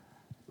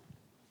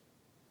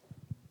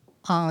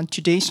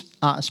Today's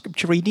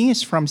scripture reading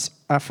is from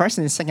 1st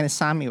and 2nd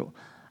Samuel.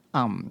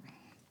 1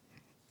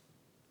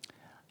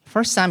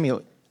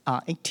 Samuel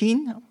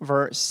 18,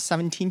 verse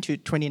 17 to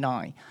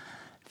 29.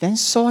 Then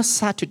Saul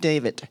said to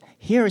David,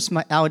 "Here is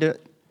my elder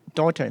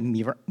daughter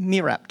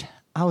Mirab.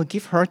 I will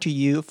give her to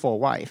you for a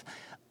wife.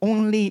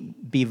 Only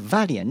be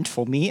valiant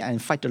for me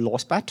and fight the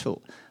Lord's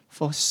battle."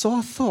 For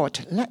Saul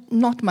thought, "Let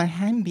not my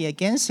hand be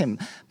against him,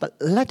 but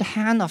let the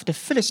hand of the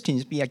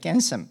Philistines be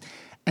against him."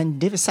 And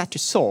David said to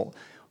Saul,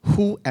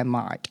 "Who am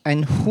I,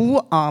 and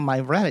who are my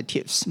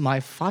relatives, my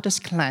father's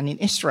clan in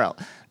Israel,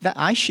 that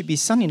I should be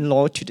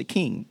son-in-law to the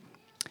king?"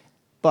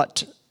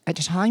 But at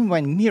the time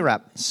when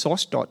Mirab,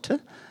 Saul's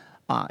daughter,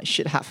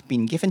 should have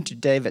been given to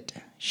David,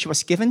 she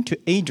was given to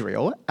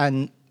Adriel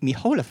and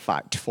Meholah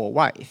for a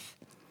wife.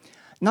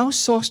 Now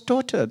Saul's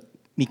daughter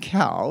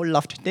Michal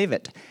loved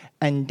David,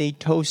 and they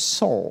told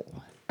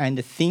Saul, and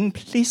the thing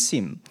pleased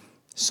him.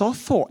 Saul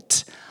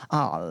thought,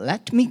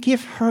 "Let me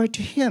give her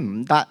to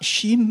him, that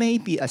she may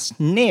be a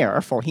snare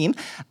for him,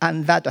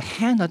 and that the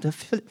hand of the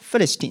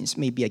Philistines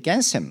may be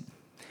against him."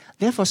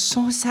 Therefore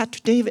Saul said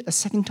to David a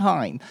second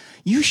time,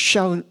 "You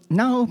shall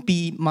now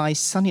be my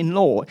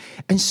son-in-law."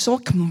 And Saul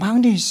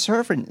commanded his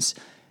servants,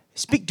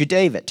 "Speak to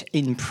David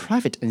in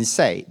private and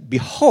say,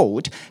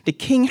 'Behold, the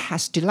king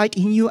has delight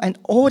in you, and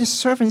all the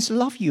servants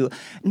love you.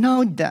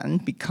 Now then,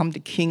 become the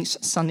king's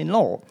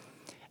son-in-law.'"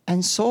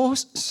 And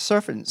Saul's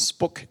servants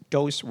spoke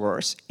those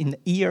words in the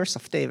ears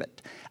of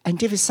David. And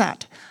David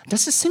said,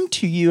 "Does it seem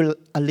to you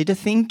a little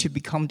thing to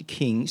become the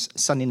king's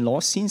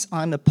son-in-law, since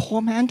I am a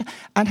poor man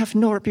and have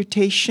no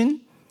reputation?"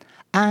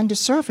 And the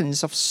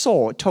servants of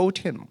Saul told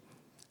him,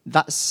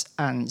 "Thus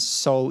and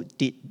so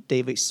did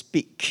David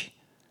speak."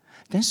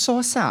 Then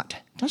Saul said,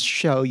 "Thus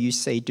shall you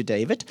say to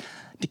David,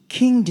 'The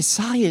king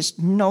desires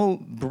no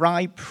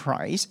bride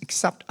price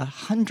except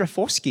 100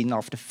 foreskin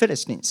of the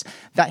Philistines,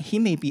 that he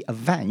may be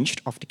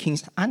avenged of the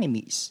king's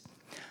enemies.'"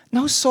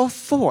 Now Saul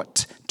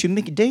thought to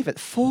make David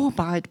fall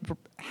by the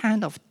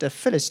hand of the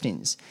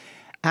Philistines.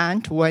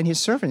 And when his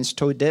servants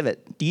told David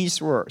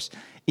these words,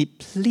 it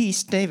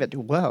pleased David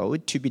well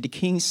to be the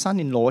king's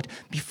son-in-law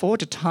before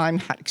the time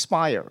had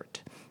expired.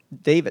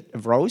 David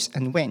arose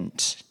and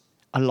went,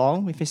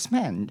 along with his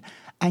men,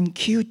 and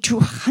killed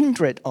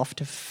 200 of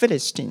the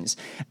Philistines.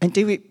 And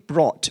David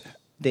brought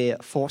their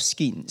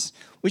foreskins,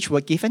 which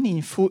were given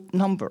in full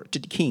number to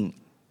the king,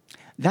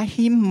 that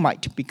he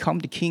might become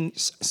the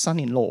king's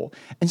son-in-law.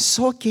 And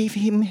Saul gave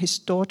him his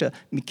daughter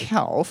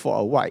Michal for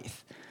a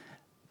wife.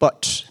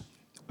 But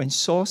when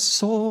Saul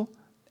saw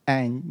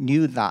and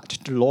knew that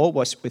the Lord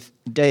was with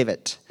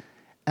David,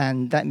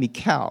 and that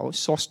Michal,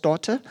 Saul's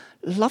daughter,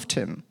 loved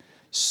him,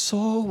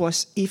 Saul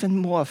was even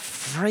more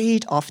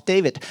afraid of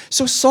David.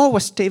 So Saul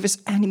was David's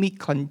enemy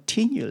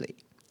continually.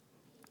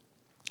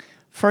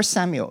 1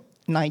 Samuel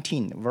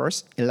 19,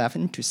 verse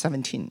 11 to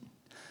 17.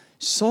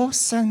 Saul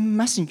sent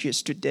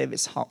messengers to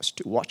David's house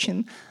to watch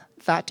him,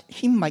 that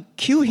he might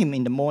kill him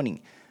in the morning.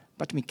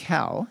 But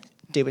Michal,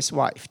 David's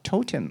wife,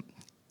 told him,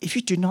 "If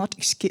you do not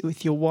escape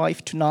with your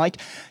wife tonight,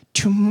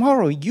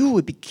 tomorrow you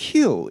will be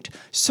killed."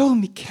 So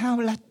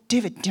Michal let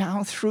David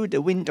down through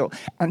the window,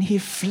 and he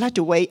fled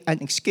away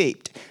and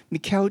escaped.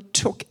 Michal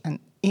took an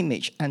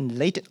image and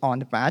laid it on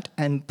the bed,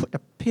 and put a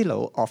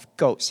pillow of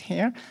goat's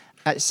hair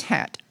at its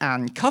head,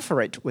 and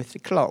covered it with the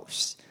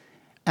clothes.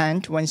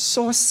 And when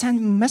Saul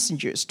sent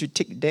messengers to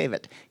take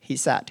David, he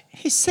said,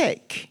 "He's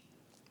sick."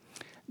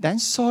 Then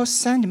Saul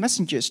sent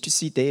messengers to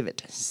see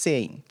David,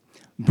 saying,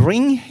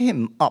 "Bring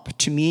him up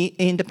to me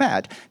in the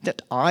bed,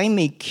 that I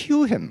may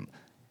kill him."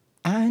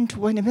 And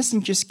when the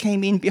messengers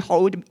came in,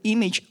 behold, the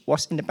image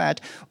was in the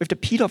bed with the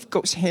pillow of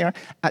goat's hair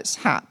at its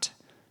head.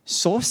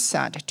 Saul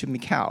said to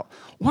Michal,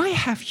 "Why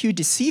have you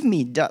deceived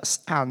me thus,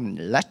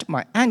 and let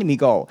my enemy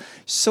go,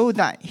 so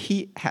that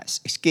he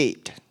has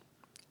escaped?"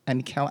 And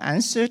Michal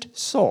answered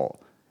Saul,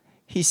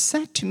 "He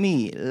said to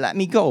me, 'Let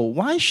me go.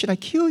 Why should I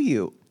kill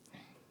you?'"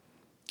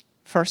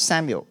 1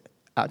 Samuel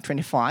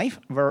 25,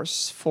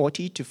 verse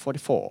 40 to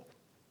 44.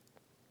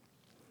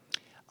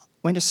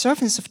 When the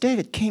servants of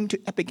David came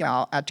to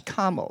Abigail at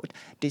Carmel,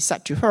 they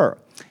said to her,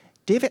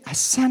 "David has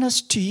sent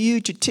us to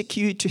you to take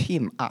you to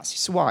him as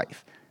his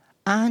wife."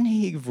 And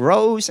he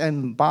rose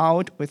and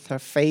bowed with her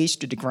face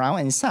to the ground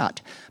and said,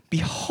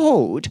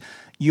 "Behold,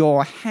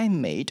 your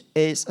handmaid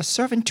is a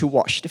servant to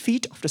wash the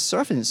feet of the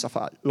servants of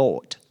our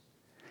Lord."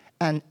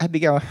 And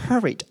Abigail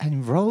hurried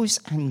and rose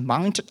and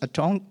mounted a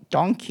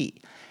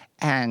donkey,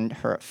 and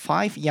her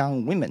 5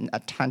 young women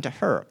attended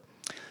her.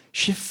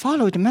 She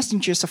followed the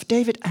messengers of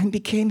David and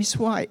became his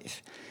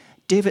wife.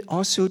 David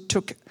also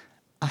took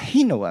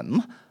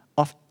Ahinoam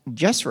of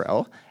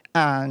Jezreel,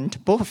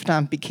 and both of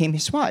them became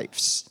his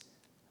wives.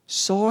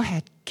 Saul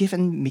had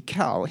given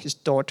Michal, his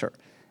daughter,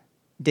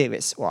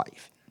 David's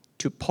wife,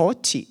 to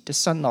Poti, the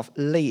son of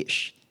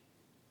Laish,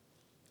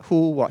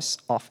 who was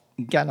of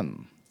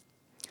Galim.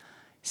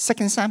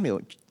 2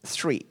 Samuel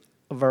 3,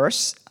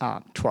 verse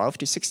 12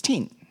 to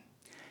 16.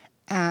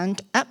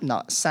 And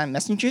Abner sent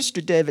messengers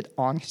to David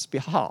on his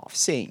behalf,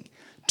 saying,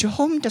 To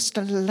whom does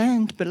the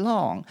land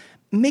belong?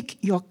 Make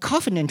your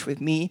covenant with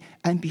me,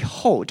 and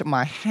behold,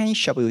 my hand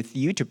shall be with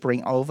you to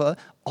bring over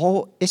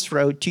all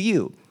Israel to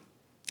you.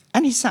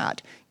 And he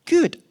said,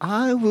 Good,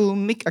 I will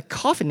make a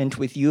covenant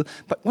with you,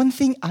 but one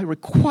thing I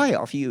require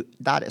of you,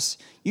 that is,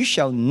 you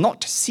shall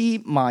not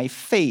see my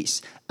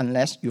face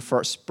unless you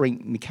first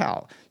bring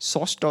Michal,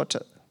 Saul's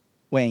daughter,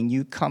 when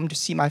you come to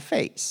see my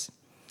face.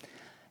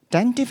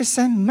 Then David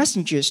sent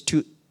messengers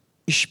to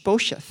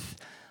Ishbosheth,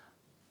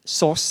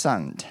 Saul's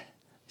son,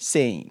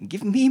 saying,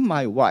 Give me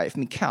my wife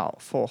Michal,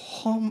 for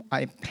whom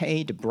I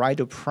paid the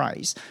bridal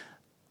price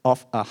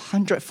of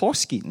 100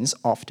 foreskins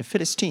of the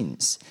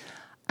Philistines.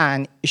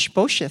 And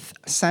Ishbosheth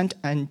sent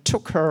and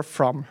took her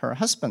from her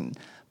husband,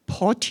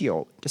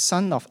 Paltiel, the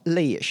son of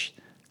Laish.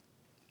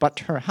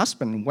 But her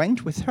husband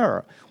went with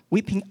her,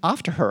 weeping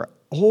after her,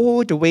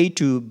 all the way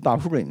to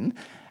Bahurim.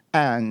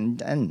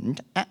 And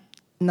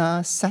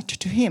Abner said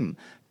to him,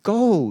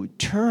 Go,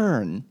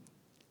 turn.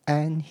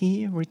 And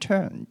he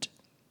returned.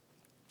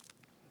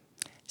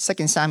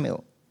 2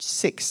 Samuel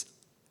 6,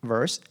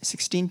 verse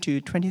 16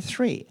 to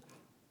 23.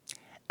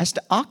 As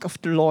the ark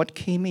of the Lord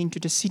came into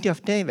the city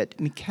of David,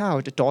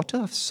 Michal, the daughter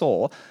of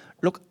Saul,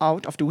 looked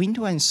out of the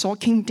window and saw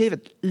King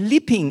David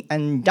leaping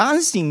and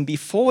dancing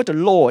before the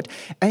Lord,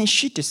 and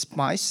she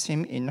despised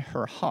him in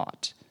her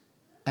heart.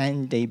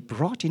 And they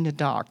brought in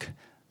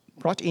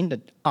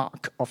the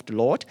ark of the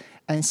Lord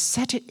and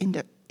set it in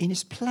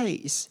its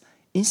place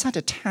inside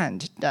the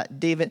tent that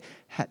David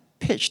had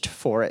pitched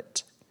for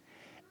it.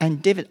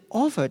 And David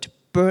offered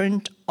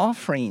burnt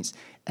offerings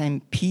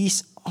and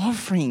peace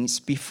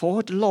offerings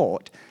before the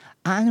Lord.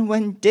 And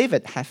when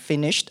David had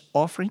finished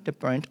offering the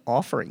burnt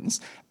offerings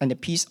and the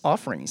peace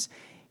offerings,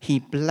 he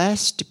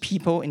blessed the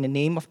people in the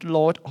name of the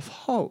Lord of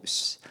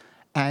hosts,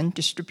 and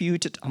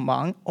distributed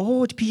among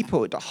all the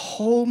people, the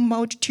whole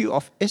multitude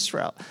of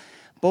Israel,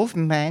 both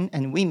men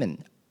and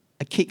women,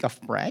 a cake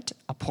of bread,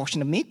 a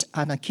portion of meat,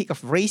 and a cake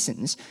of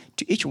raisins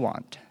to each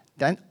one.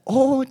 Then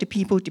all the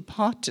people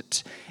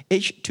departed,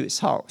 each to his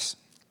house.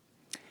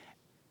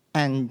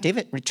 And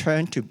David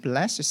returned to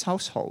bless his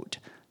household.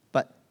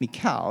 But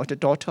Michal, the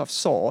daughter of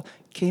Saul,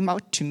 came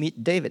out to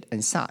meet David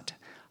and said,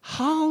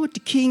 How the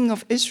king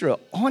of Israel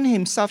honor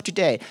himself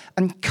today,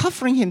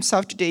 uncovering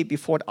himself today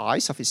before the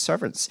eyes of his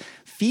servants,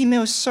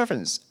 female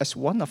servants, as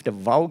one of the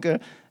vulgar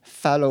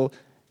fellow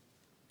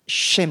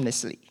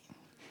shamelessly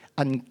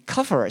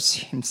uncovers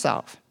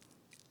himself.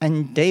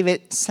 And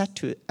David said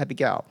to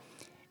Abigail,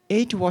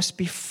 It was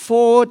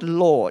before the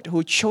Lord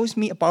who chose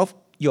me above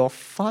your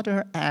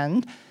father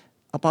and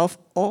above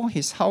all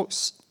his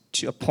house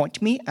to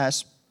appoint me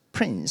as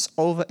prince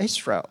over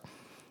Israel,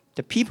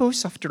 the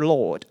peoples of the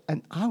Lord,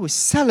 and I will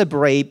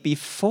celebrate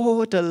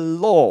before the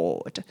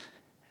Lord.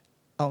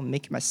 I'll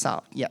make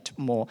myself yet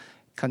more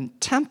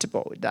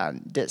contemptible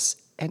than this,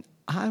 and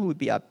I will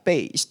be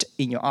abased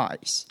in your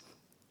eyes.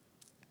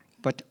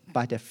 But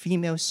by the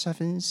female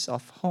servants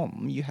of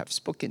whom you have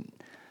spoken,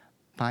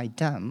 by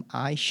them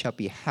I shall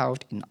be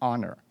held in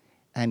honor.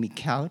 And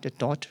Michal, the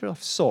daughter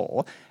of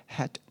Saul,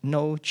 had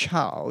no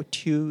child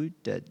till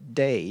the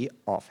day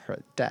of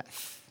her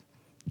death.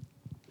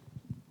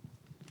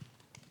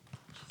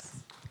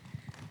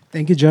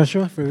 Thank you,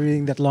 Joshua, for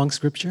reading that long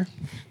scripture.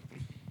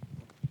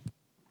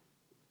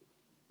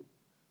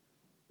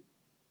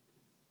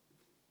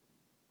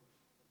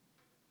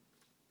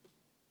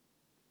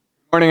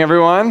 Morning,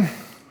 everyone.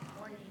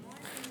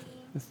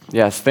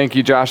 Yes, thank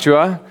you,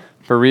 Joshua,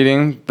 for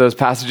reading those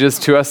passages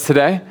to us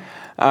today.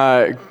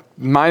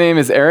 My name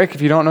is Eric.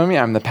 If you don't know me,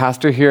 I'm the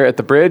pastor here at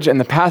the Bridge. And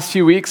the past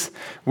few weeks,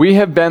 we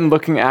have been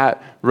looking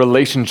at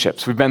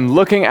relationships. We've been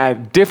looking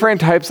at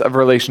different types of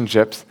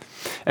relationships.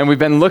 And we've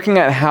been looking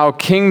at how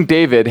King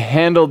David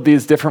handled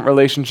these different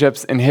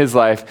relationships in his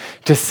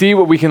life to see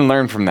what we can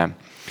learn from them.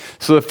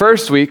 So the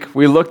first week,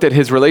 we looked at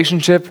his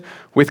relationship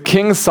with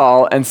King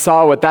Saul and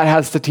saw what that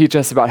has to teach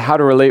us about how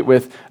to relate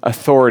with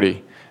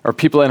authority, or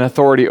people in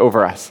authority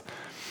over us.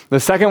 The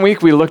second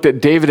week, we looked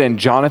at David and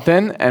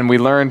Jonathan, and we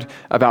learned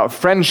about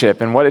friendship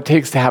and what it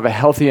takes to have a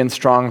healthy and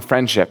strong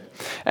friendship.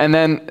 And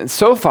then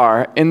so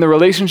far, in the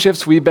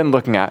relationships we've been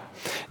looking at,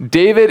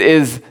 David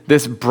is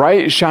this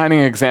bright,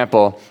 shining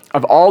example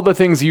of all the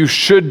things you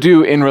should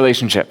do in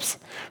relationships.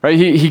 Right?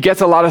 He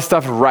gets a lot of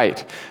stuff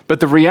right. But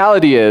the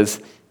reality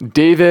is,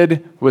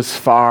 David was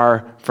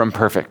far from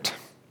perfect.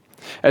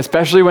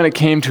 Especially when it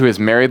came to his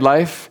married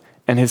life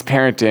and his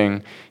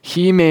parenting,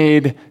 he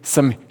made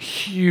some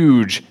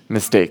huge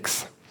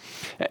mistakes.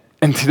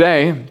 And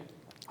today,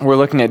 we're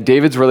looking at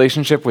David's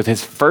relationship with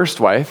his first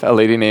wife, a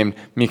lady named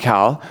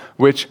Michal,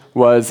 which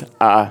was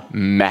a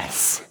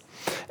mess.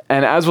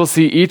 And as we'll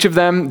see, each of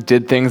them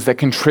did things that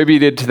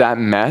contributed to that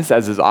mess,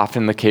 as is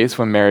often the case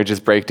when marriages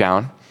break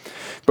down.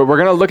 But we're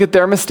going to look at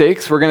their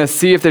mistakes. We're going to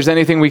see if there's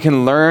anything we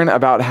can learn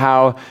about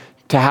how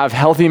to have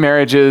healthy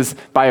marriages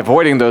by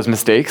avoiding those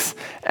mistakes,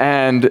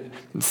 and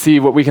see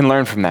what we can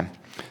learn from them.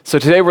 So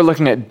today we're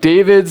looking at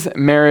David's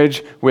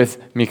marriage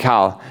with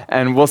Michal,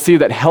 and we'll see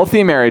that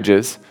healthy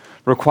marriages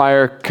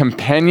require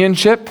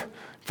companionship,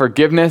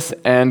 forgiveness,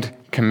 and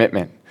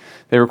commitment.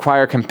 They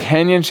require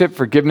companionship,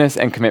 forgiveness,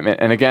 and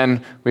commitment. And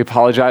again, we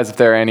apologize if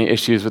there are any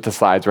issues with the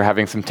slides. We're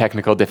having some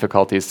technical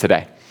difficulties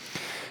today.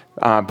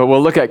 But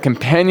we'll look at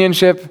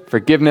companionship,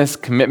 forgiveness,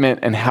 commitment,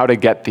 and how to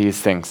get these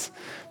things.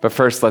 But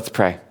first, let's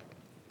pray.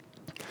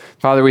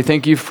 Father, we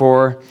thank you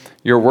for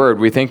your word.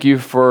 We thank you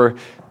for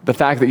the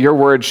fact that your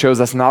word shows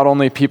us not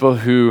only people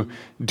who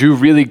do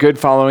really good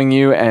following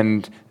you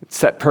and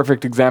set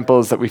perfect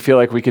examples that we feel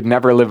like we could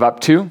never live up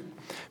to,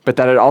 but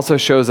that it also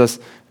shows us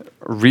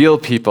real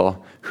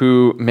people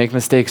who make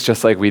mistakes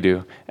just like we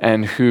do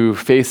and who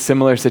face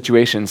similar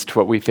situations to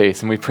what we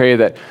face. And we pray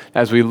that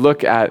as we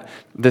look at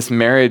this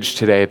marriage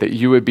today, that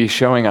you would be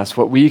showing us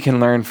what we can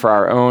learn for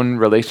our own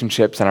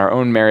relationships and our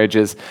own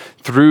marriages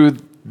through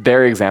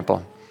their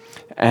example,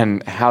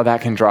 and how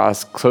that can draw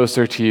us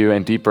closer to you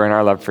and deeper in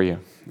our love for you.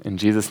 In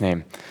Jesus'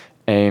 name,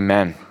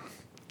 amen.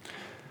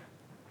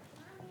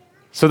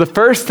 So the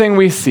first thing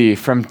we see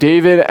from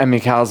David and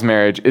Michal's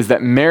marriage is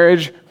that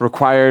marriage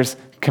requires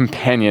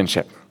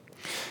companionship.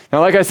 Now,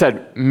 like I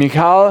said,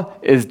 Michal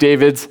is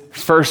David's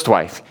first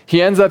wife.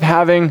 He ends up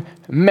having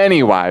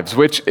many wives,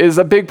 which is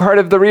a big part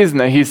of the reason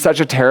that he's such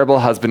a terrible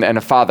husband and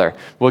a father.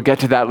 We'll get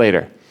to that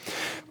later.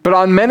 But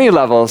on many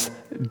levels,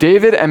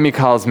 David and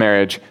Michal's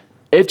marriage,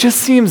 it just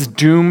seems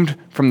doomed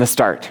from the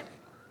start.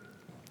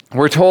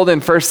 We're told in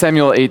 1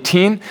 Samuel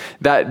 18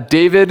 that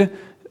David,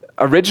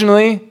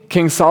 originally,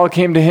 King Saul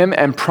came to him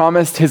and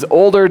promised his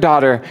older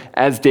daughter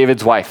as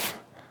David's wife,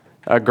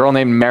 a girl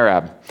named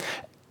Merab.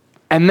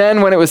 And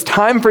then when it was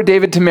time for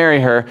David to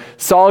marry her,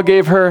 Saul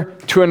gave her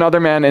to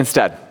another man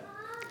instead.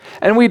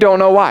 And we don't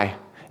know why.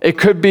 It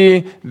could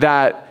be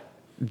that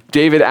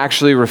David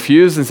actually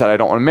refused and said, I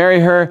don't want to marry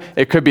her.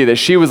 It could be that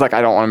she was like,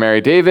 I don't want to marry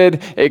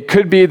David. It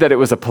could be that it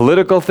was a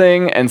political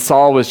thing and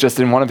Saul was just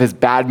in one of his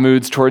bad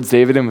moods towards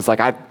David and was like,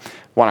 I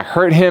want to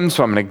hurt him,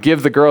 so I'm going to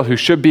give the girl who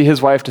should be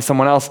his wife to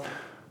someone else.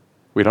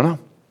 We don't know.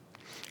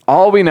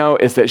 All we know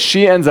is that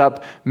she ends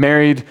up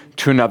married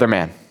to another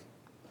man.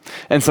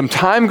 And some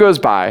time goes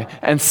by,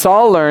 and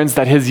Saul learns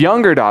that his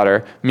younger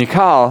daughter,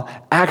 Michal,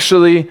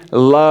 actually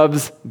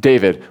loves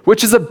David,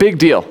 which is a big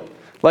deal.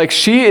 Like,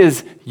 she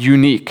is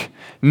unique.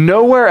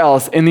 Nowhere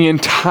else in the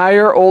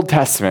entire Old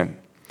Testament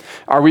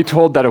are we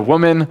told that a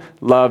woman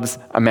loves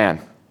a man.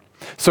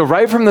 So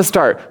right from the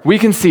start, we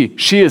can see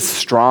she is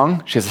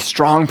strong. She has a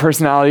strong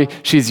personality.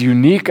 She's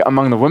unique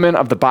among the women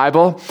of the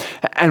Bible.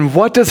 And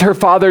what does her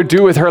father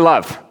do with her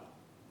love?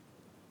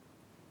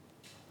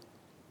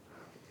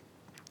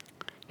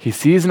 He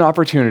sees an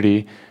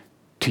opportunity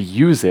to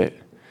use it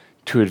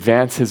to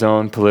advance his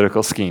own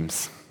political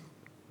schemes.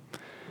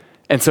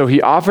 And so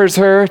he offers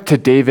her to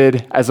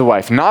David as a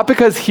wife, not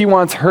because he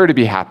wants her to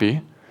be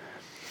happy,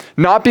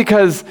 not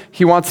because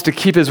he wants to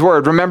keep his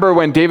word. Remember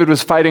when David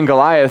was fighting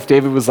Goliath,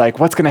 David was like,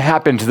 what's going to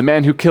happen to the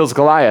man who kills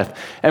Goliath?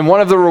 And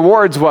one of the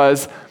rewards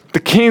was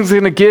the king's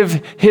going to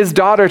give his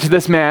daughter to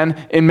this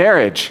man in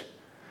marriage.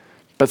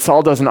 But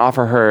Saul doesn't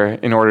offer her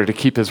in order to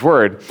keep his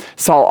word.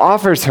 Saul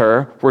offers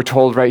her, we're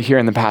told right here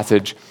in the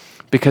passage,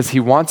 because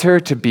he wants her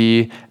to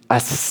be a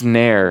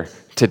snare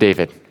to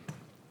David.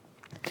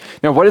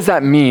 Now, what does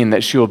that mean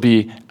that she will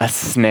be a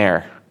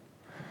snare?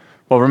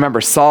 Well,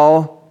 remember,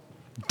 Saul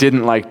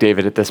didn't like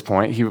David at this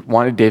point. He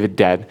wanted David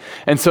dead.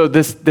 And so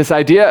this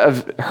idea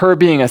of her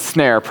being a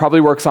snare probably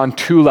works on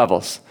two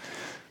levels.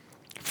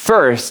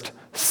 First,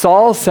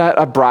 Saul set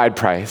a bride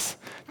price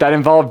that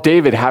involved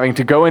David having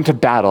to go into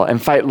battle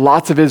and fight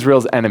lots of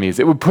Israel's enemies.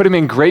 It would put him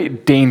in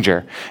great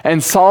danger.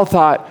 And Saul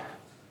thought,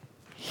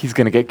 he's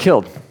going to get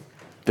killed.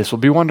 This will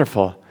be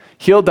wonderful.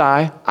 He'll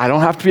die. I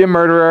don't have to be a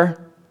murderer.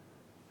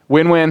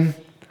 Win-win.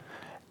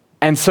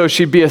 And so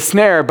she'd be a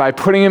snare by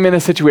putting him in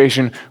a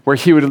situation where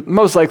he would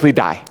most likely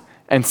die,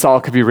 and Saul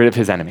could be rid of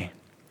his enemy.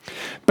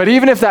 But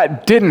even if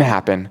that didn't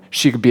happen,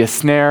 she could be a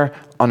snare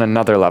on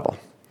another level.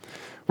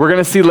 We're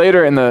going to see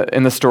later in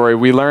the story,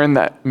 we learn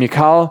that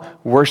Michal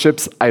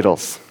worships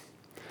idols.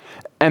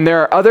 And there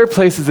are other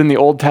places in the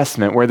Old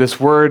Testament where this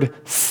word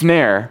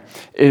snare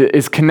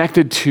is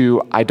connected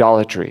to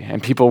idolatry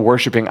and people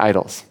worshiping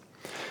idols.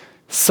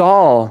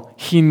 Saul,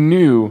 he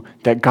knew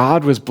that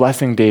God was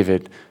blessing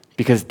David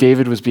because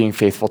David was being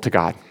faithful to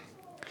God.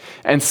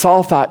 And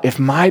Saul thought, if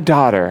my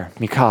daughter,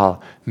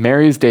 Michal,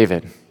 marries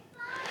David,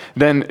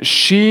 then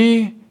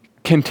she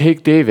can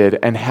take David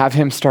and have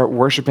him start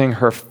worshiping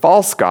her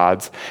false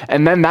gods,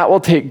 and then that will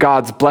take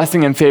God's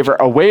blessing and favor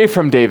away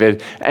from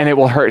David, and it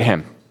will hurt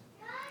him.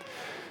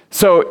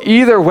 So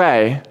either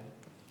way,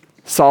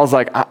 Saul's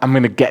like, I'm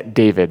going to get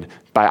David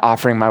by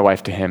offering my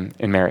wife to him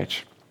in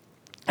marriage.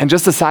 And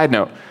just a side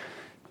note,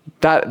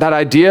 that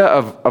idea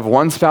of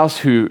one spouse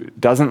who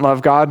doesn't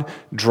love God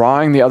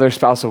drawing the other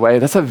spouse away,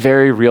 that's a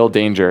very real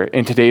danger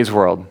in today's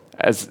world,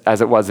 as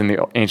it was in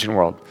the ancient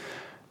world.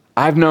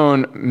 I've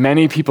known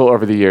many people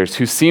over the years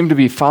who seem to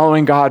be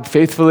following God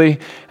faithfully,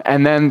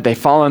 and then they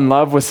fall in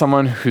love with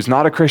someone who's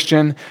not a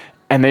Christian,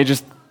 and they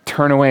just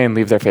turn away and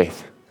leave their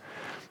faith.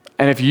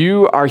 And if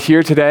you are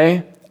here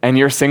today and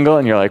you're single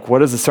and you're like, what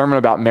does the sermon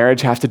about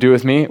marriage have to do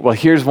with me? Well,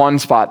 here's one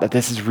spot that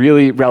this is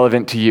really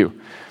relevant to you.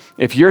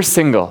 If you're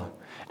single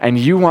and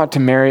you want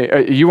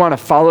to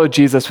follow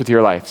Jesus with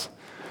your life,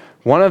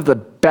 one of the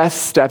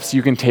best steps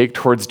you can take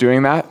towards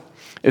doing that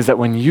is that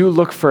when you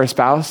look for a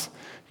spouse,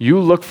 you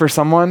look for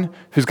someone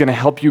who's going to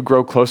help you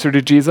grow closer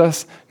to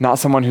Jesus, not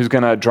someone who's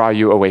going to draw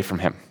you away from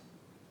him.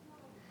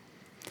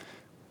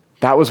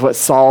 That was what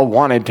Saul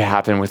wanted to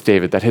happen with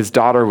David, that his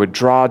daughter would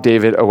draw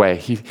David away.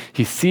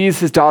 He sees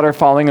his daughter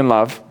falling in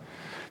love,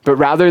 but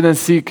rather than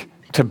seek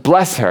to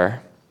bless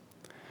her,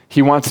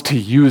 he wants to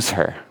use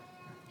her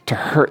to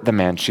hurt the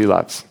man she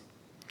loves.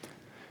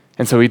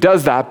 And so he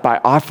does that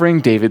by offering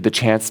David the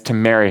chance to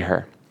marry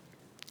her.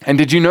 And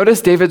did you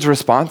notice David's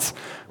response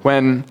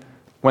when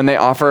they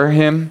offer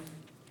him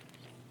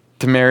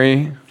to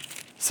marry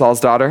Saul's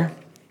daughter?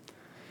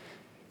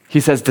 He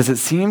says, "Does it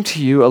seem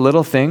to you a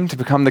little thing to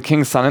become the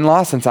king's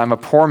son-in-law since I'm a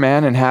poor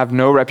man and have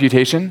no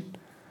reputation?"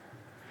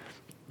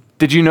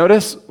 Did you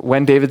notice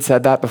when David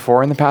said that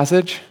before in the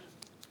passage?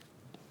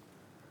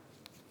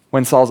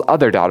 When Saul's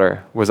other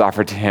daughter was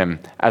offered to him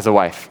as a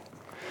wife.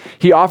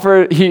 He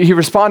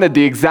responded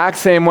the exact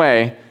same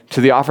way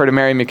to the offer to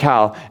marry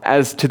Michal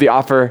as to the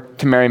offer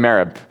to marry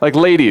Merab. Like,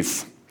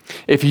 ladies,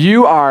 if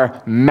you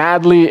are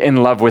madly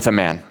in love with a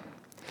man,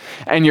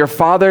 and your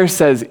father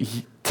says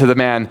to the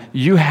man,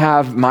 "You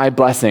have my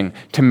blessing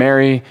to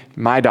marry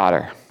my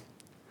daughter,"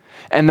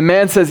 and the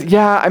man says,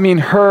 "Yeah, I mean,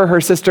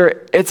 her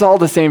sister, it's all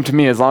the same to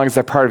me as long as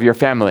they're part of your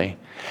family,"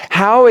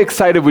 how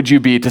excited would you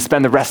be to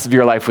spend the rest of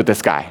your life with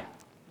this guy?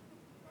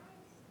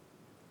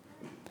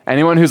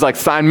 Anyone who's like,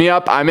 "Sign me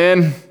up, I'm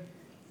in"?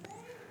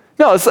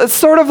 No, it's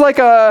sort of like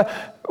a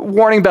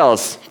warning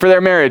bells for their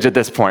marriage at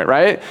this point,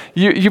 right?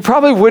 You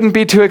probably wouldn't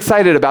be too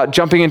excited about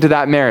jumping into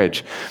that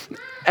marriage.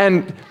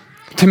 And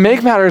to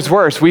make matters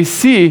worse, we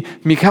see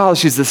Michal,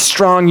 she's this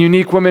strong,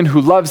 unique woman who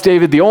loves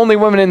David, the only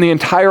woman in the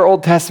entire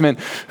Old Testament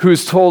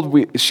who's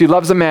told she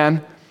loves a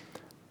man.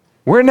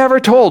 We're never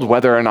told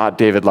whether or not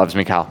David loves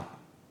Michal.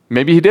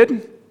 Maybe he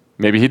did,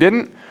 maybe he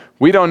didn't.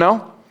 We don't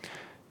know.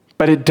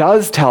 But it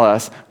does tell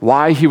us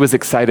why he was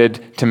excited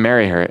to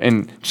marry her.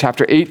 In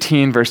chapter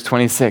 18, verse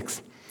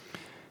 26,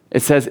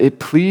 it says, "It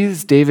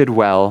pleased David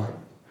well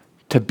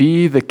to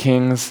be the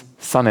king's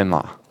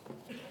son-in-law."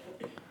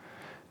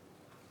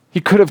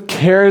 He could have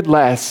cared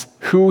less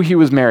who he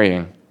was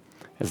marrying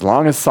as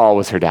long as Saul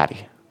was her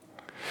daddy.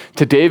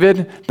 To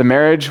David, the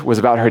marriage was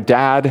about her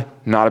dad,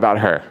 not about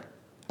her.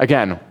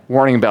 Again,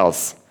 warning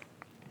bells.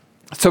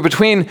 So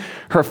between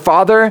her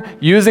father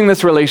using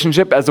this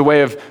relationship as a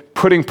way of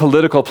putting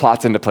political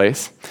plots into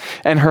place,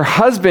 and her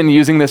husband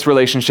using this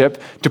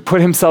relationship to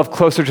put himself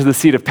closer to the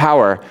seat of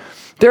power,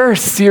 there are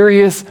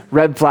serious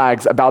red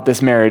flags about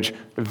this marriage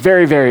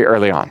very, very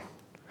early on.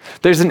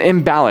 There's an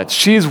imbalance.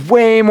 She's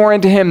way more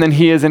into him than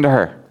he is into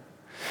her.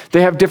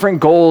 They have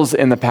different goals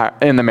in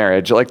the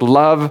marriage, like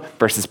love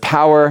versus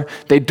power.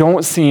 They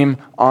don't seem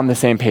on the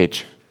same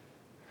page.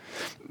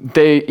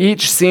 They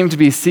each seem to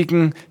be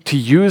seeking to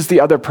use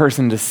the other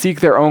person to seek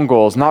their own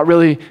goals, not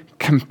really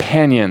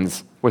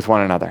companions with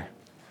one another.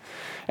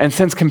 And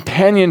since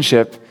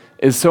companionship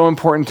is so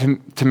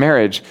important to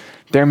marriage,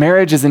 their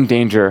marriage is in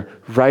danger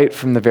right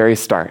from the very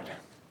start.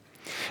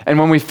 And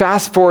when we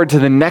fast forward to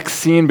the next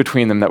scene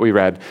between them that we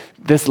read,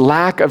 this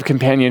lack of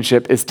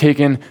companionship is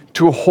taken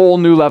to a whole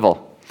new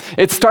level.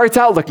 It starts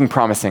out looking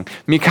promising.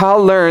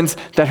 Michal learns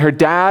that her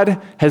dad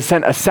has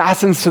sent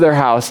assassins to their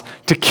house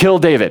to kill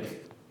David.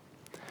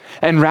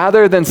 And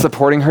rather than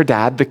supporting her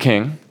dad, the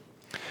king,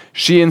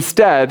 she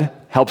instead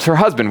helps her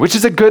husband, which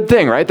is a good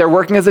thing, right? They're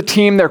working as a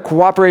team, they're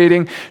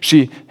cooperating.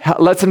 She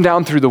lets him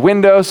down through the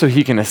window so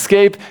he can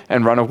escape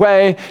and run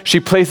away. She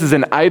places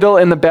an idol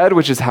in the bed,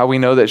 which is how we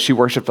know that she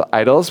worshiped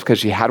idols, because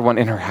she had one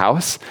in her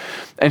house.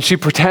 And she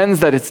pretends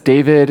that it's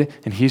David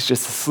and he's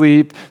just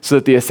asleep so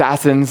that the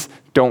assassins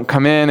don't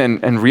come in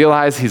and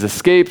realize he's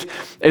escaped.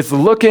 It's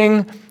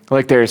looking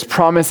like there's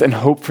promise and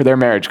hope for their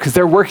marriage because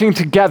they're working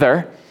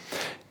together.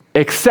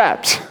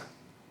 Except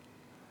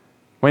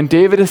when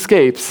David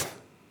escapes,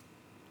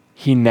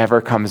 he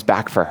never comes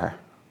back for her.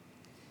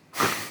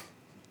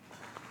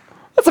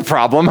 That's a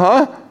problem,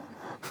 huh?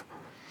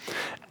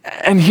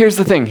 And here's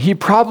the thing. He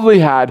probably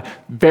had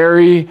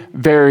very,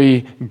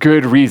 very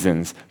good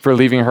reasons for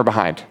leaving her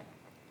behind.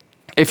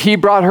 If he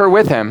brought her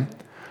with him,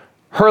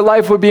 her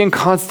life would be in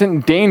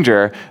constant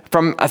danger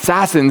from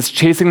assassins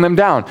chasing them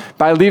down.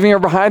 By leaving her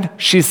behind,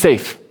 she's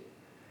safe.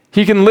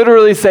 He can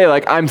literally say,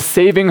 like, I'm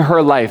saving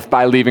her life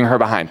by leaving her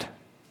behind.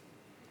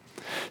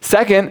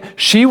 Second,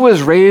 she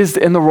was raised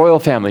in the royal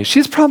family.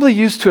 She's probably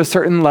used to a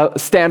certain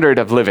standard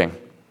of living.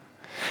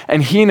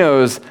 And he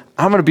knows,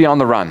 I'm going to be on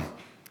the run.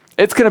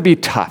 It's going to be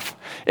tough.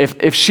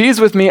 If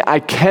she's with me, I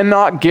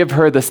cannot give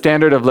her the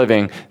standard of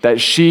living that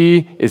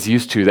she is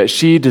used to, that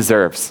she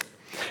deserves.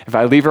 If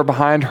I leave her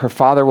behind, her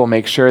father will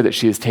make sure that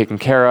she is taken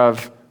care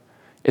of.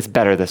 It's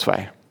better this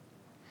way.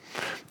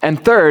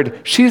 And third,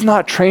 she's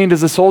not trained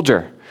as a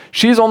soldier.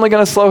 She's only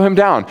going to slow him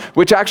down,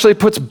 which actually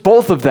puts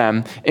both of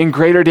them in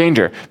greater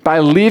danger. By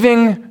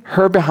leaving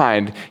her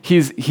behind,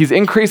 he's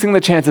increasing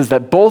the chances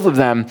that both of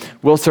them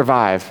will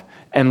survive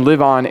and live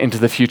on into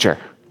the future.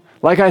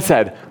 Like I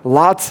said,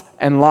 lots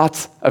and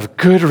lots of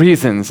good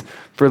reasons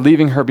for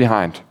leaving her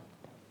behind.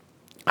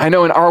 I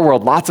know in our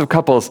world, lots of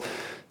couples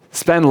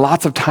spend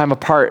lots of time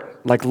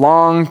apart, like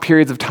long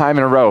periods of time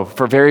in a row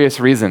for various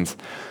reasons.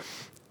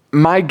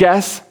 My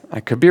guess, I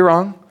could be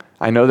wrong,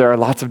 I know there are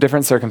lots of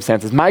different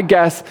circumstances. My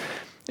guess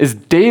is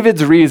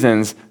David's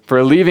reasons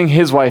for leaving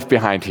his wife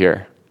behind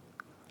here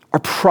are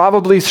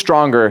probably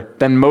stronger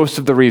than most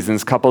of the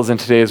reasons couples in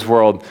today's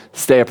world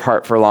stay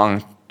apart for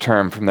long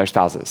term from their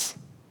spouses.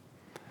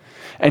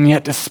 And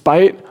yet,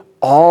 despite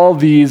all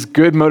these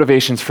good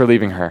motivations for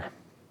leaving her,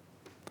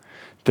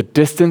 the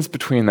distance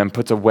between them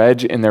puts a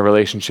wedge in their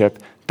relationship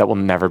that will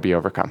never be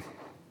overcome.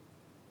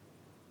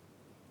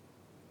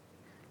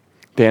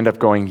 They end up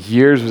going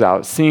years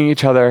without seeing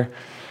each other.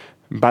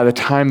 By the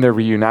time they're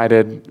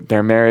reunited,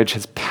 their marriage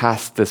has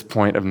passed this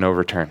point of no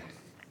return.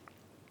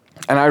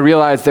 And I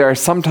realize there are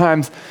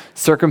sometimes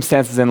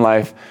circumstances in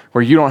life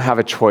where you don't have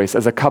a choice.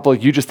 As a couple,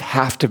 you just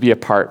have to be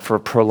apart for a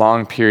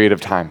prolonged period of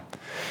time.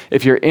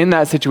 If you're in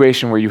that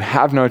situation where you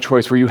have no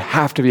choice, where you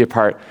have to be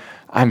apart,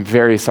 I'm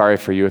very sorry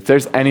for you. If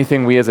there's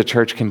anything we as a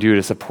church can do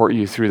to support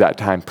you through that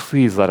time,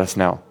 please let us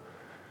know.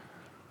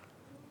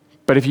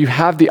 But if you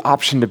have the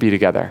option to be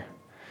together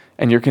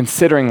and you're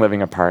considering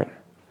living apart,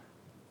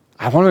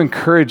 I want to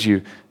encourage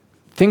you,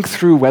 think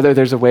through whether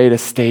there's a way to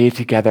stay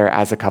together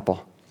as a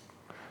couple.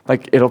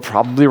 Like, it'll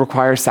probably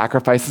require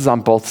sacrifices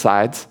on both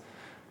sides,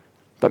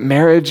 but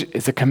marriage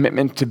is a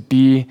commitment to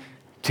be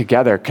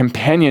together.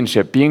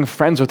 Companionship, being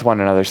friends with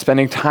one another,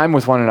 spending time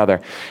with one another.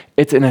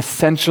 It's an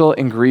essential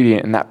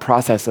ingredient in that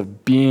process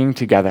of being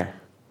together.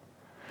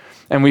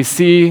 And we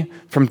see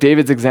from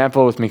David's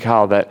example with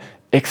Michal that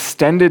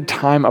extended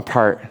time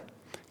apart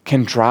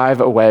can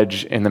drive a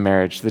wedge in the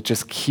marriage that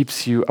just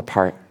keeps you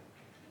apart.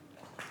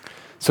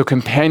 So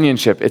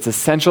companionship, it's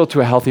essential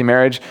to a healthy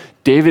marriage.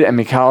 David and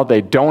Michal,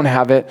 they don't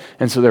have it,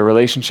 and so their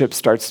relationship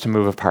starts to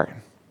move apart.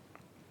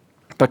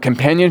 But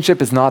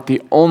companionship is not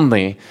the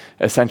only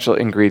essential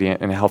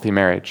ingredient in a healthy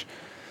marriage.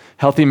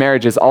 Healthy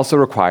marriages also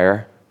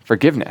require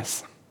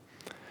forgiveness.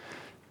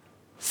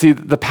 See,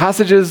 the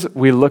passages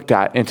we looked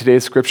at in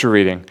today's scripture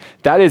reading,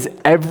 that is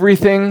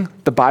everything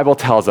the Bible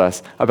tells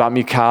us about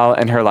Michal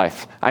and her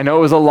life. I know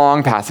it was a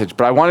long passage,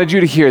 but I wanted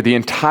you to hear the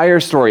entire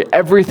story,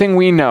 everything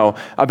we know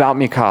about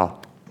Michal.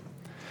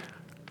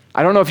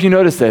 I don't know if you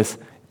noticed this,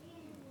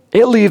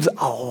 it leaves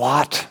a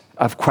lot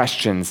of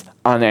questions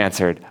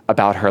unanswered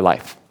about her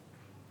life.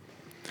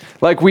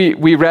 Like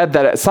we read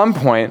that at some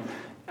point,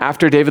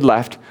 after David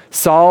left,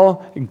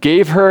 Saul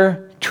gave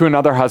her to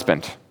another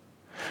husband.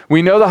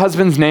 We know the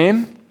husband's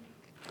name.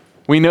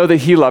 We know that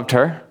he loved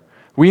her.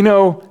 We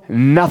know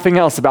nothing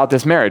else about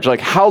this marriage.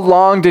 Like, how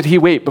long did he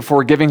wait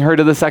before giving her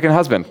to the second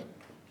husband?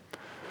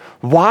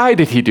 Why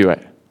did he do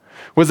it?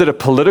 Was it a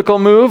political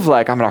move,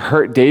 like I'm going to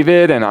hurt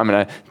David and I'm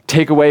going to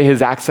take away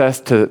his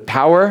access to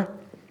power?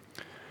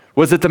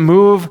 Was it the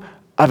move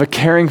of a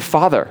caring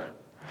father?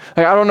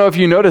 Like, I don't know if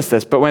you noticed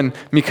this, but when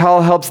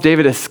Michal helps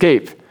David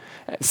escape,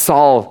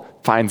 Saul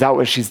finds out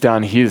what she's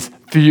done. He's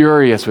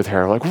furious with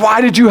her. Like,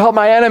 why did you help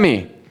my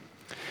enemy?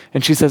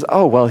 And she says,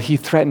 oh, well, he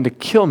threatened to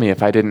kill me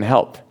if I didn't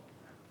help.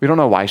 We don't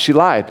know why she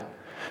lied.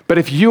 But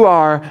if you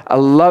are a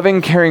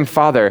loving, caring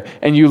father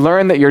and you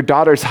learn that your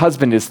daughter's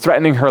husband is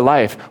threatening her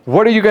life,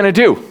 what are you going to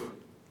do?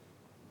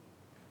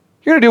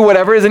 You're going to do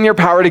whatever is in your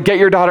power to get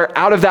your daughter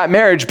out of that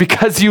marriage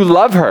because you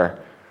love her.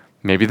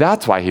 Maybe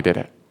that's why he did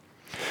it.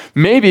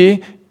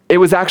 Maybe it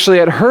was actually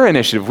at her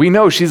initiative. We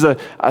know she's a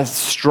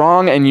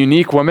strong and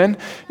unique woman.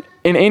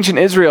 In ancient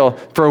Israel,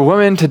 for a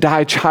woman to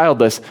die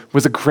childless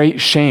was a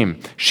great shame.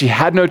 She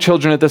had no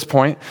children at this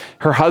point.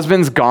 Her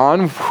husband's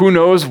gone. Who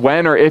knows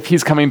when or if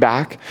he's coming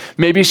back.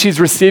 Maybe she's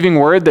receiving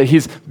word that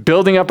he's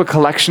building up a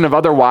collection of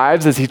other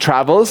wives as he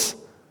travels.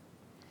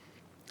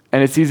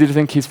 And it's easy to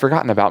think he's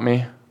forgotten about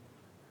me.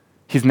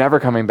 He's never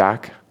coming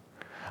back.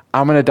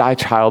 I'm going to die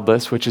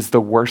childless, which is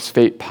the worst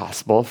fate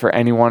possible for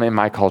anyone in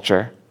my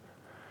culture.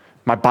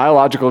 My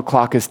biological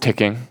clock is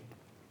ticking.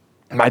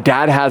 My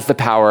dad has the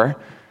power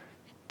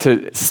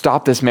to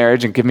stop this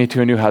marriage and give me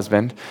to a new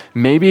husband.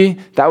 Maybe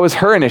that was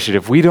her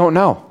initiative. We don't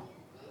know.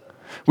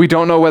 We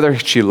don't know whether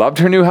she loved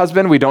her new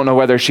husband. We don't know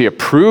whether she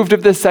approved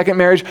of this second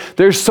marriage.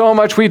 There's so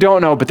much we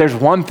don't know, but there's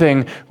one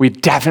thing we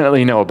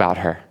definitely know about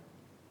her.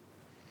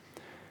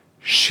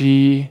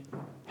 She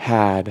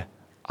had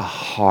a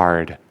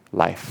hard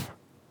life.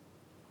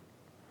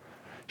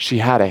 She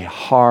had a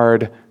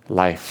hard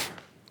life.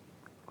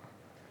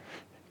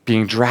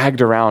 Being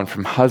dragged around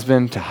from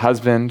husband to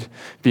husband,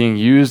 being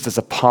used as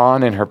a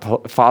pawn in her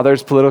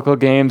father's political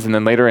games, and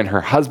then later in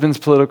her husband's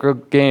political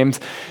games.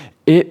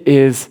 It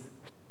is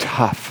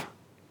tough,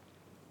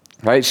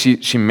 right?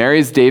 She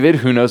marries David.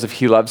 Who knows if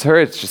he loves her?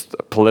 It's just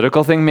a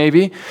political thing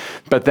maybe.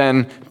 But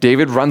then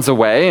David runs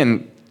away,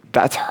 and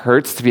that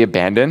hurts to be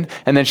abandoned.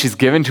 And then she's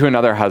given to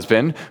another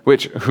husband,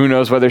 which who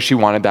knows whether she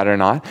wanted that or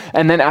not.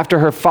 And then after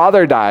her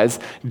father dies,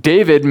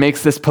 David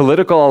makes this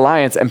political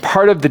alliance. And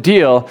part of the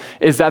deal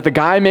is that the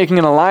guy making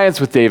an alliance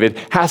with David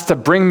has to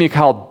bring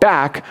Michal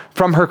back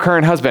from her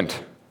current husband.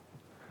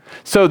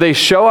 So they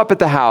show up at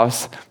the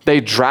house, they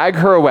drag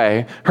her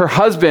away. Her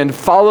husband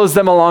follows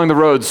them along the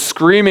road,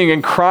 screaming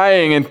and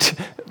crying and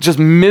just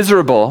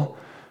miserable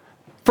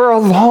for a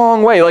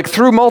long way, like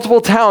through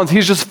multiple towns.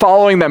 He's just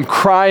following them,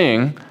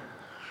 crying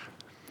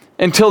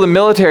until the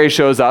military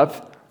shows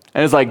up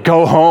and is like,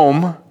 go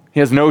home. He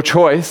has no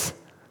choice.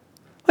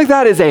 Like,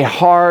 that is a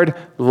hard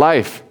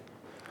life.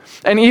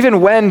 And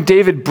even when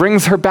David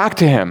brings her back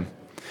to him,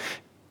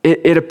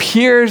 it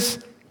appears,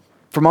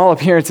 from all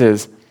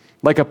appearances,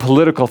 like a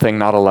political thing,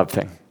 not a love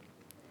thing.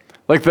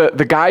 Like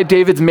the guy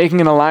David's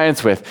making an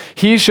alliance with,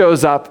 he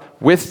shows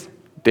up with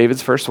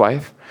David's first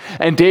wife,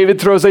 and David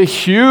throws a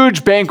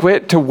huge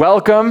banquet to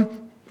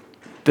welcome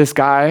this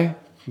guy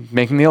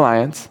making the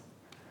alliance.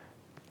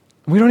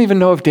 We don't even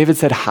know if David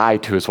said hi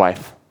to his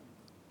wife.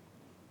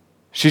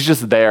 She's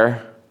just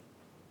there,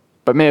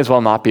 but may as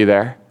well not be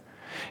there.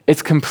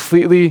 It's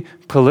completely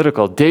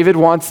political. David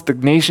wants the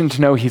nation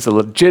to know he's a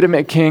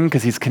legitimate king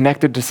because he's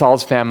connected to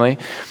Saul's family.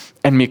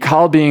 And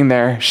Michal being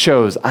there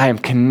shows, I am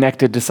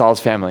connected to Saul's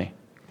family.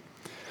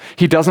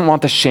 He doesn't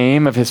want the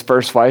shame of his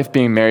first wife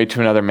being married to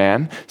another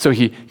man, so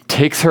he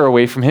takes her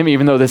away from him,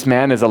 even though this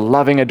man is a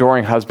loving,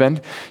 adoring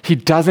husband. He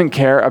doesn't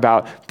care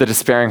about the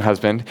despairing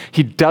husband.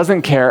 He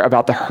doesn't care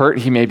about the hurt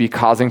he may be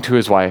causing to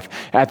his wife.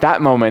 At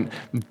that moment,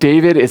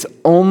 David is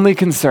only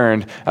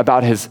concerned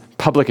about his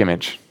public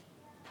image.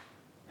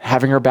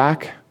 Having her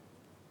back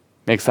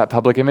makes that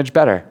public image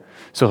better.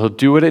 So he'll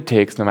do what it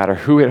takes, no matter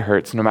who it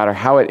hurts, no matter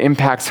how it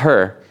impacts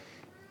her.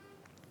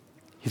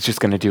 He's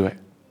just going to do it.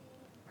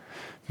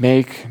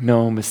 Make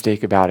no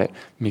mistake about it.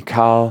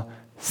 Michal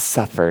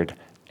suffered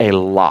a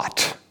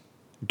lot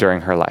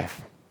during her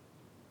life.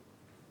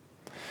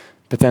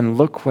 But then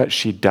look what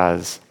she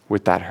does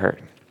with that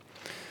hurt.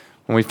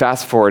 When we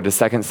fast forward to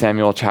 2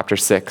 Samuel chapter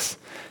 6,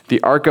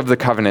 the Ark of the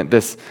Covenant,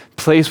 this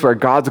place where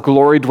God's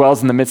glory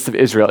dwells in the midst of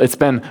Israel, it's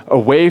been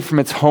away from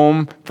its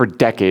home for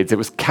decades. It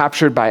was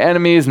captured by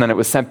enemies, and then it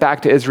was sent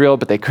back to Israel,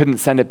 but they couldn't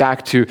send it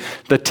back to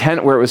the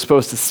tent where it was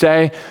supposed to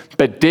stay.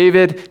 But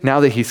David, now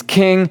that he's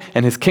king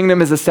and his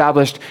kingdom is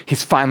established,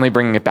 he's finally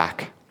bringing it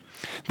back.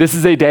 This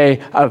is a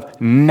day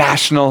of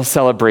national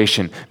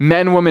celebration.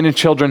 Men, women, and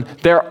children,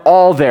 they're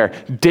all there.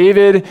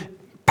 David,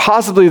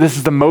 possibly this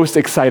is the most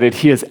excited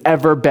he has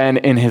ever been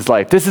in his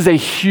life. This is a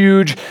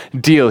huge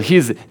deal.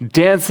 He's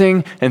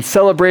dancing and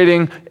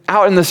celebrating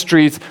out in the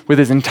streets with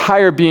his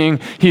entire being.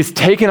 He's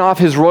taken off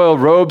his royal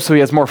robe so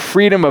he has more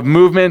freedom of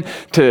movement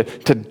to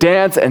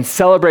dance and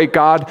celebrate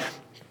God.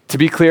 To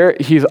be clear,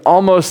 he's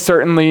almost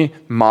certainly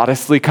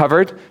modestly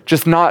covered,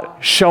 just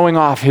not showing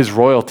off his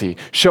royalty,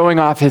 showing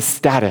off his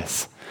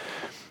status.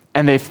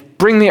 And they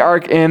bring the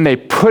ark in, they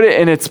put it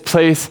in its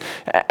place,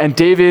 and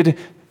David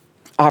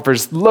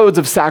offers loads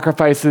of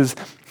sacrifices.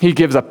 He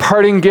gives a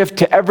parting gift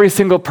to every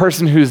single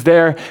person who's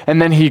there,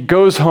 and then he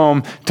goes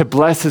home to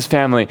bless his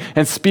family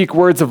and speak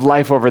words of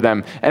life over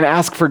them and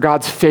ask for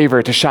God's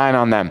favor to shine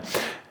on them.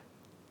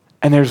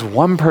 And there's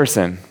one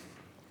person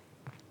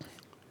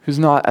who's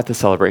not at the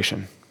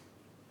celebration.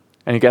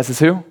 Any guesses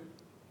who?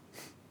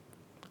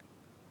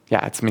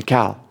 Yeah, it's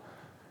Michal.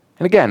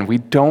 And again, we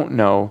don't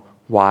know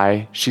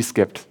why she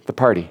skipped the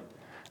party.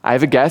 I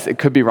have a guess. It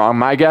could be wrong.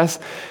 My guess,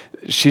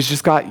 she's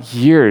just got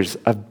years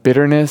of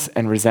bitterness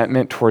and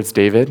resentment towards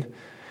David,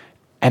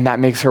 and that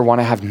makes her want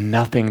to have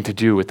nothing to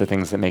do with the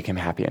things that make him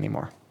happy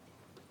anymore.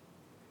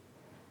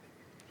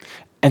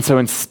 And so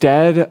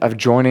instead of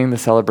joining the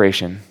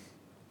celebration,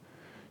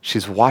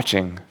 she's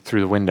watching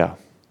through the window.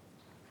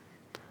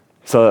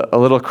 So a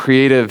little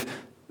creative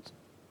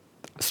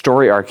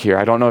story arc here.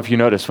 I don't know if you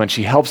noticed, when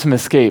she helps him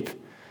escape,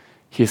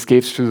 he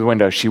escapes through the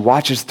window. She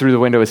watches through the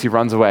window as he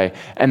runs away,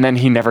 and then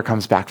he never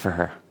comes back for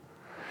her.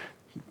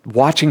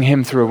 Watching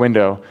him through a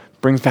window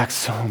brings back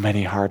so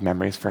many hard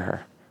memories for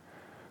her.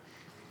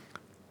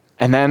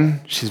 And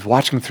then she's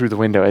watching through the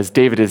window as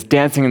David is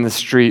dancing in the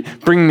street,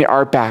 bringing the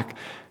ark back.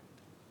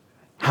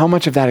 How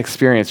much of that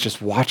experience,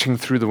 just watching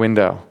through the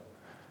window,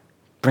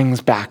 brings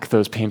back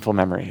those painful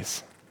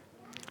memories?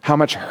 How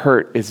much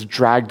hurt is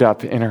dragged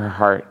up in her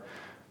heart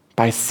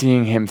by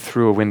seeing him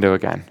through a window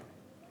again?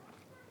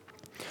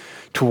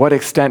 To what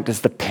extent does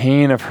the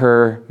pain of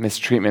her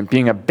mistreatment,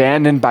 being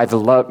abandoned by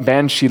the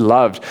man she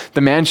loved,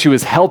 the man she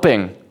was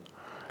helping,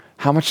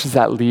 how much does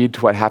that lead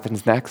to what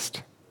happens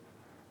next?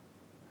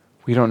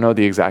 We don't know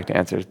the exact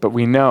answers, but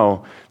we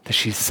know that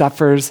she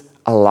suffers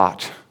a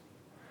lot.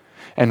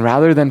 And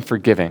rather than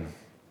forgiving,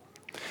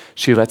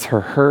 she lets her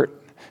hurt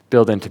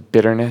build into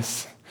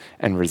bitterness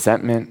and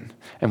resentment.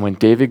 And when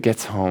David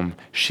gets home,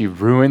 she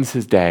ruins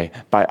his day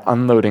by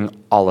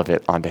unloading all of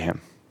it onto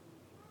him.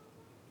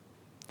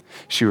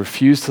 She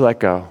refused to let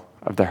go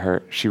of the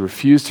hurt. She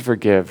refused to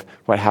forgive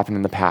what happened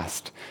in the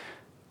past.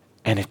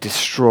 And it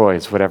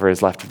destroys whatever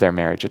is left of their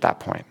marriage at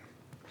that point.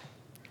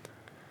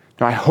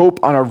 Now, I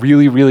hope on a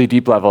really, really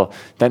deep level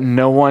that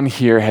no one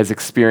here has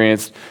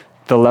experienced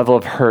the level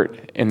of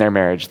hurt in their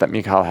marriage that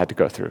Michal had to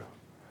go through.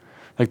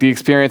 Like the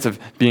experience of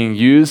being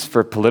used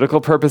for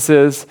political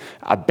purposes,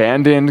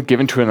 abandoned,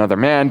 given to another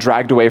man,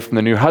 dragged away from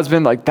the new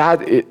husband, like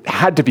that, it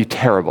had to be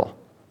terrible.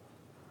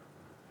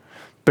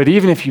 But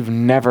even if you've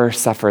never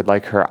suffered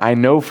like her, I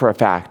know for a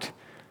fact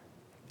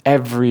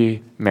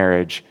every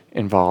marriage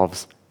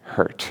involves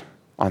hurt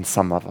on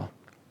some level.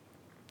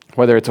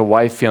 Whether it's a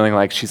wife feeling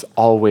like she's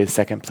always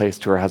second place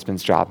to her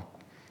husband's job,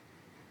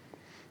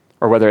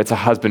 or whether it's a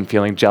husband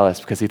feeling jealous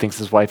because he thinks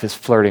his wife is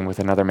flirting with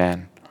another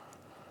man.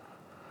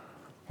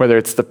 Whether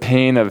it's the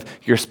pain of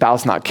your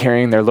spouse not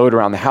carrying their load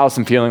around the house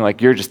and feeling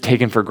like you're just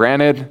taken for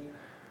granted,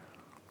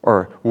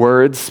 or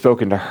words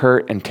spoken to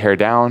hurt and tear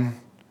down,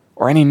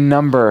 or any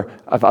number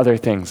of other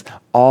things.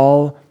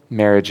 All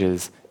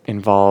marriages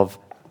involve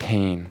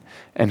pain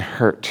and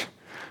hurt.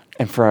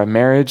 And for a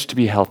marriage to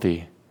be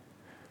healthy,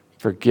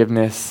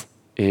 forgiveness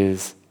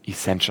is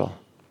essential.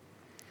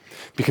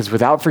 Because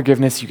without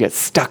forgiveness, you get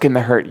stuck in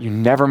the hurt. You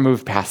never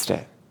move past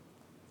it.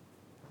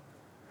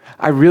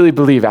 I really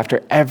believe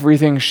after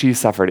everything she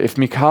suffered, if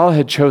Michal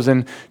had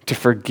chosen to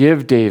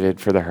forgive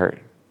David for the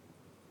hurt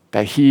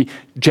that he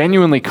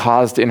genuinely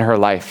caused in her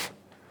life,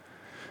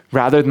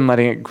 rather than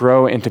letting it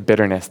grow into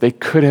bitterness, they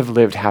could have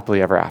lived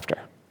happily ever after.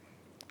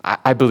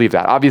 I believe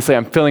that. Obviously,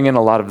 I'm filling in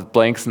a lot of the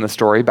blanks in the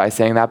story by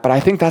saying that, but I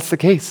think that's the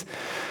case.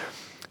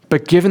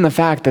 But given the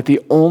fact that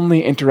the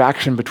only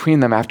interaction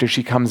between them after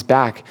she comes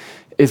back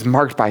is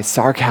marked by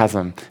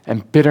sarcasm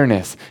and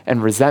bitterness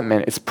and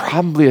resentment, it's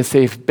probably a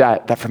safe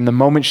bet that from the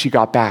moment she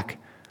got back,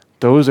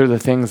 those are the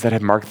things that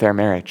have marked their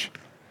marriage.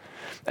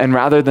 And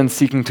rather than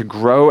seeking to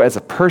grow as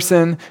a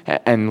person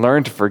and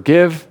learn to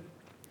forgive,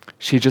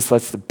 she just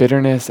lets the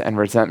bitterness and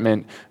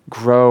resentment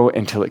grow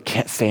until it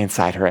can't stay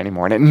inside her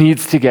anymore, and it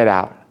needs to get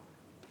out.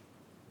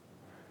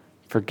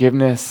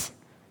 Forgiveness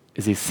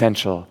is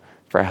essential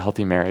for a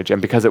healthy marriage,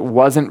 and because it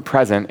wasn't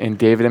present in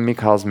David and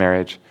Michal's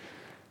marriage,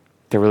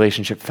 their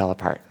relationship fell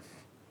apart.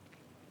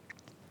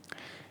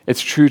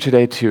 It's true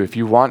today too. If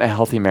you want a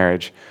healthy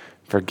marriage,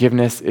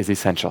 forgiveness is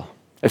essential.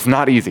 It's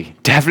not easy,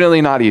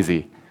 definitely not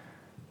easy,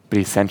 but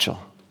essential.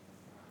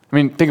 I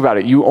mean, think about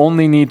it. You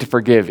only need to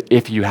forgive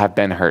if you have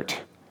been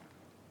hurt.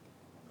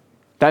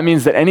 That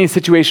means that any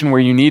situation where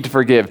you need to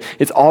forgive,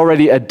 it's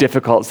already a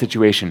difficult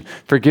situation.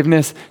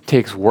 Forgiveness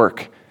takes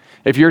work.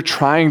 If you're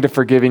trying to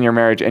forgive in your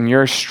marriage and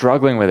you're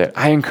struggling with it,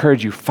 I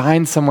encourage you,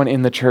 find someone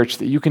in the church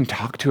that you can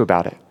talk to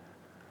about it.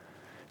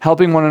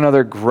 Helping one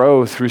another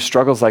grow through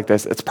struggles like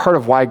this, it's part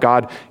of why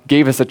God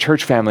gave us a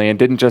church family and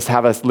didn't just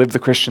have us live the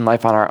Christian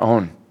life on our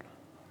own.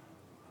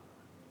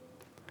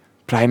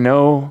 But I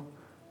know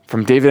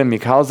from David and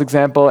Michal's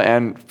example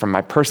and from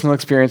my personal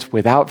experience,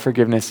 without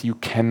forgiveness, you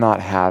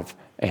cannot have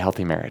a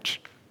healthy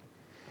marriage.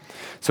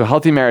 So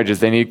healthy marriages,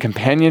 they need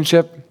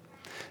companionship,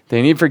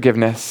 they need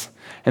forgiveness,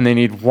 and they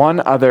need one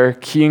other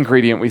key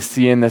ingredient we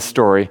see in this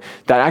story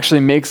that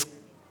actually makes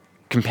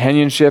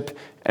companionship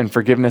and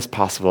forgiveness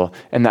possible.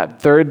 And that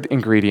third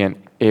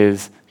ingredient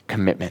is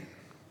commitment.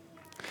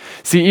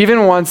 See,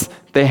 even once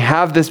they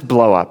have this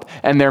blow up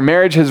and their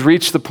marriage has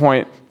reached the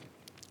point,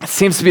 it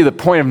seems to be the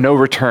point of no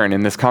return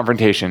in this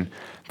confrontation,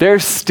 there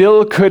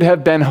still could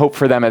have been hope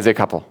for them as a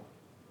couple.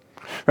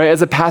 Right?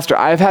 As a pastor,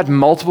 I've had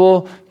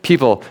multiple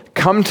people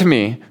come to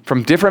me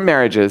from different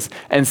marriages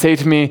and say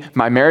to me,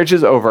 my marriage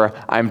is over,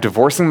 I'm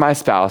divorcing my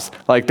spouse,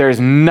 like there's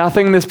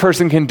nothing this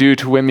person can do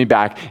to win me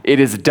back, it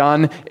is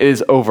done, it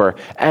is over.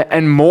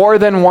 And more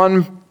than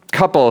one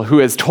couple who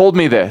has told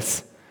me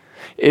this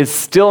is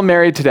still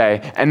married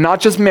today, and not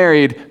just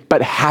married,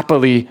 but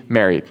happily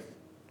married.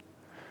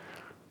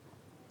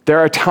 There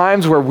are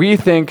times where we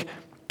think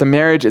the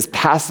marriage is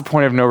past the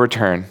point of no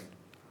return,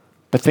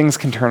 but things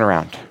can turn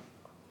around.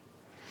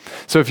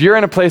 So if you're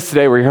in a place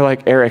today where you're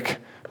like, Eric,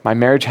 my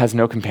marriage has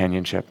no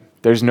companionship,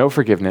 there's no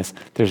forgiveness,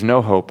 there's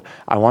no hope,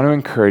 I want to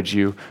encourage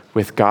you,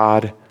 with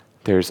God,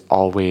 there's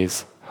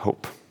always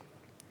hope.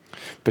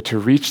 But to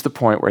reach the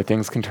point where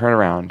things can turn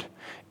around,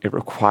 it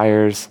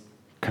requires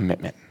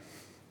commitment.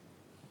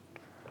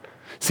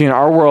 See, in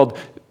our world,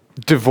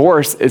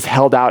 divorce is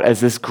held out as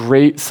this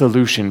great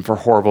solution for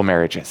horrible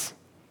marriages.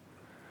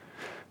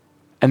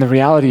 And the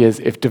reality is,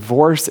 if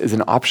divorce is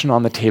an option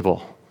on the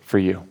table for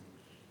you,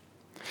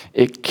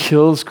 it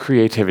kills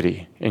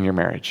creativity in your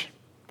marriage.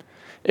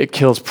 It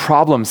kills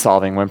problem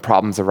solving when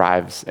problems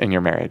arise in your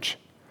marriage.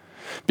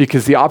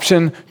 Because the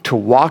option to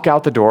walk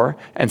out the door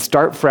and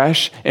start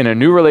fresh in a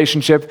new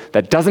relationship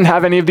that doesn't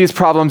have any of these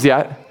problems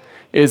yet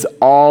is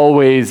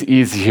always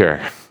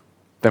easier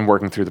than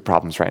working through the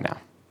problems right now.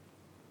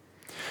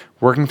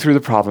 Working through the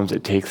problems,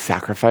 it takes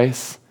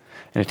sacrifice,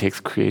 and it takes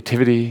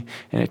creativity,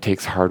 and it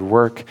takes hard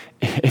work.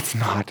 It's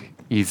not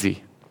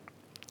easy.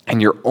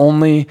 And you're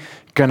only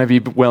going to be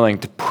willing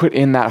to put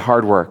in that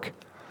hard work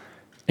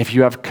if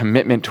you have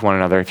commitment to one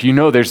another, if you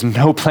know there's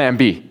no plan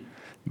B.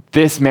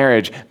 This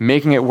marriage,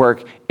 making it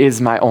work, is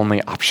my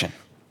only option.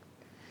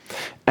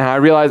 And I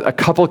realize a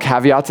couple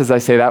caveats as I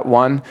say that.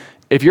 One,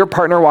 if your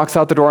partner walks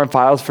out the door and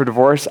files for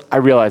divorce, I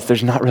realize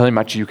there's not really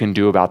much you can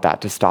do about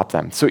that to stop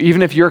them. So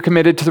even if you're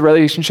committed to the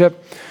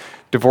relationship,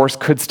 divorce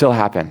could still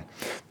happen.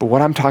 But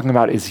what I'm talking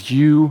about is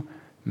you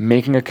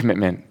making a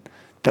commitment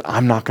that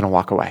I'm not going to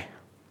walk away.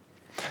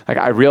 Like,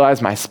 I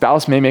realize my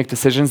spouse may make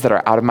decisions that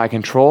are out of my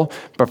control,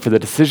 but for the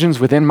decisions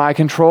within my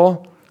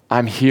control,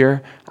 I'm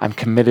here. I'm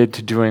committed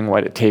to doing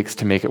what it takes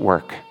to make it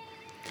work.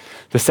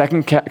 The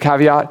second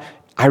caveat,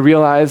 I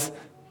realize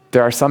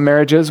there are some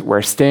marriages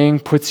where staying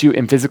puts you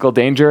in physical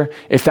danger.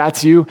 If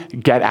that's you,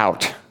 get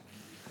out.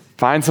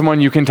 Find someone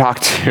you can talk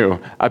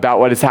to about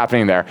what is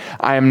happening there.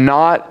 I am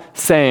not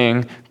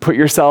saying put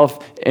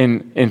yourself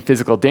in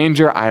physical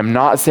danger. I am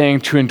not saying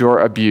to endure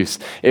abuse.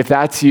 If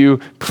that's you,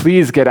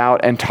 please get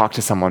out and talk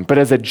to someone. But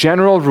as a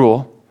general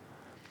rule,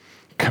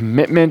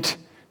 commitment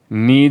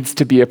needs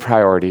to be a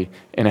priority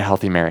in a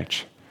healthy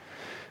marriage.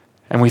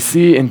 And we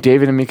see in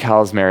David and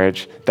Michal's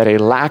marriage that a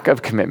lack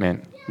of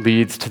commitment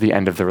leads to the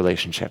end of the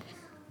relationship.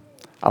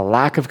 A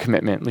lack of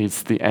commitment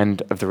leads to the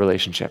end of the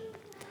relationship.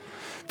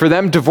 For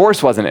them,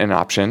 divorce wasn't an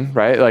option,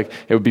 right? Like,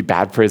 it would be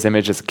bad for his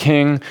image as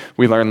king.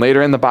 We learn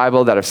later in the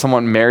Bible that if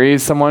someone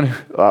marries someone,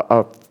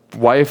 a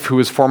wife who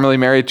was formerly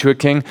married to a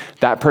king,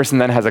 that person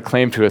then has a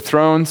claim to a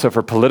throne. So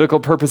for political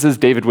purposes,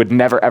 David would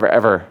never, ever,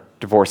 ever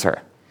divorce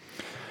her.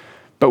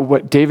 But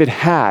what David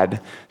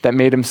had that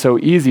made him so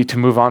easy to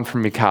move on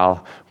from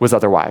Michal was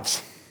other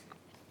wives.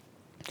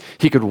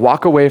 He could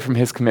walk away from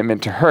his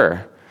commitment to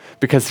her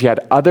because he had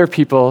other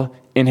people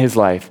in his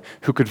life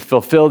who could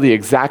fulfill the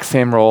exact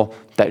same role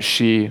that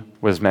she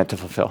was meant to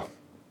fulfill.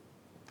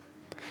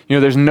 You know,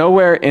 there's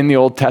nowhere in the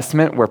Old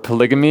Testament where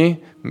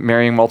polygamy,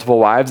 marrying multiple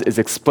wives, is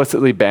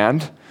explicitly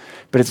banned,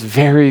 but it's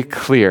very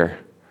clear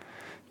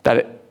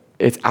that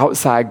it's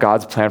outside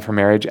God's plan for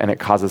marriage and it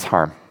causes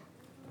harm.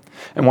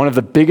 And one of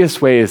the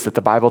biggest ways that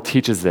the Bible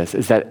teaches this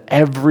is that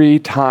every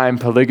time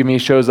polygamy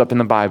shows up in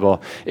the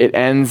Bible, it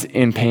ends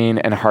in pain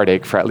and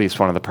heartache for at least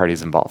one of the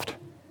parties involved.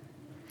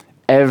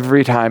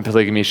 Every time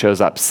polygamy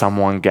shows up,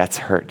 someone gets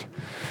hurt.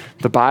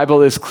 The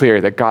Bible is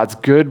clear that God's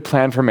good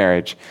plan for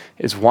marriage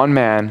is one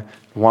man,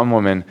 one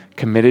woman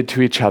committed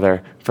to each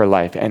other for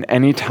life. And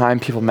any time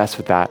people mess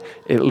with that,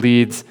 it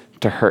leads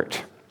to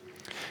hurt.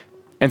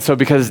 And so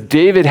because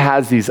David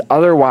has these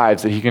other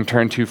wives that he can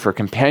turn to for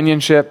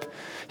companionship,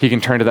 he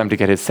can turn to them to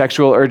get his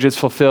sexual urges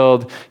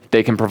fulfilled,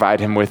 they can provide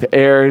him with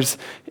heirs,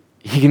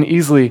 he can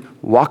easily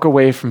walk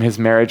away from his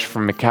marriage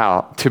from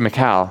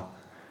Michal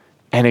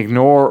and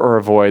ignore or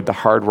avoid the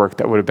hard work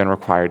that would have been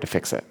required to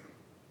fix it.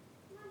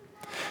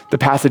 The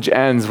passage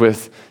ends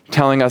with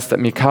telling us that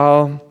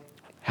Michal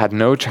had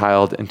no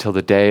child until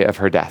the day of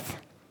her death.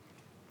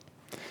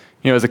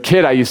 You know, as a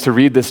kid, I used to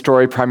read this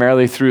story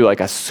primarily through like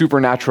a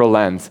supernatural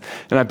lens.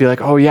 And I'd be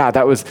like, oh yeah,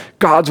 that was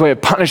God's way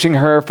of punishing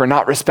her for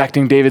not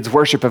respecting David's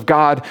worship of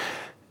God.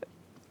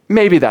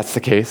 Maybe that's the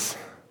case.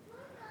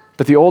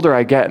 But the older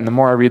I get and the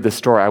more I read this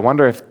story, I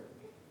wonder if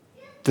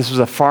this was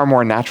a far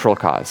more natural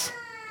cause.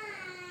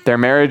 Their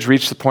marriage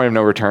reached the point of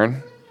no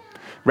return.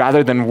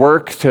 Rather than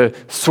work to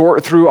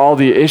sort through all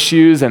the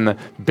issues and the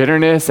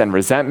bitterness and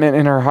resentment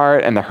in her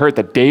heart and the hurt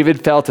that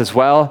David felt as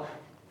well,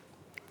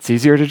 it's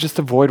easier to just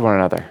avoid one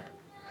another.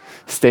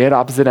 Stay at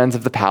opposite ends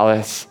of the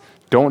palace.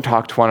 Don't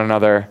talk to one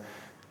another.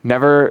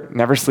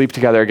 Never sleep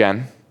together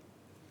again.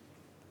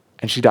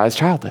 And she dies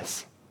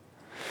childless.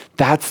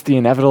 That's the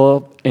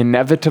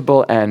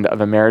inevitable end of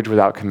a marriage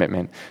without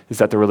commitment, is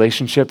that the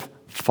relationship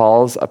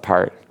falls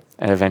apart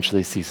and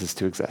eventually ceases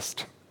to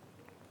exist.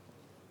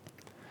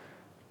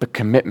 But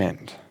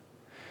commitment,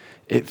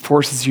 it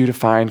forces you to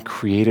find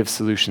creative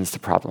solutions to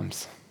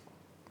problems.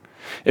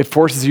 It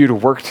forces you to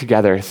work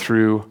together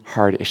through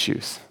hard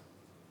issues.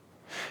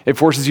 It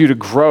forces you to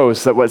grow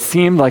so that what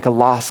seemed like a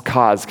lost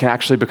cause can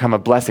actually become a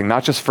blessing,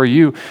 not just for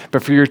you,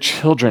 but for your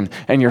children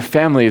and your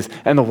families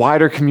and the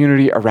wider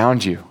community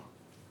around you.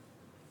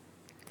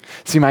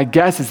 See, my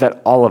guess is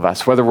that all of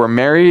us, whether we're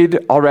married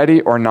already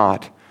or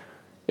not,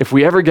 if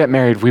we ever get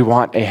married, we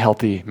want a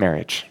healthy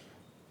marriage.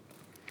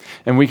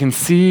 And we can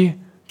see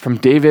from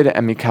David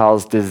and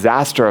Michal's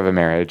disaster of a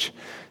marriage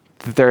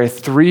that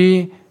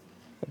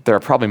there are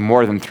probably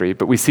more than three,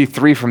 but we see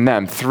three from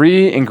them,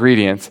 three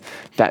ingredients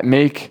that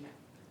make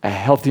a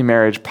healthy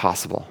marriage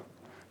possible: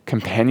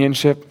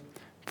 companionship,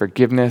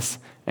 forgiveness,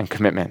 and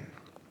commitment.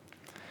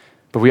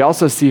 But we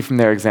also see from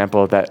their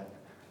example that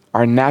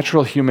our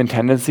natural human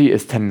tendency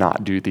is to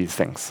not do these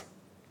things.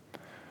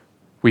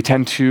 We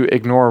tend to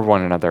ignore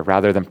one another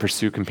rather than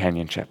pursue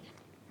companionship.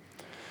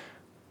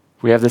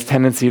 We have this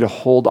tendency to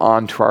hold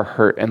on to our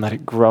hurt and let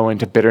it grow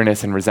into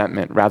bitterness and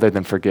resentment rather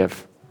than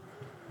forgive.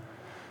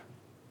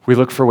 We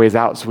look for ways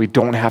out so we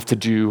don't have to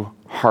do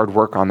hard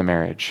work on the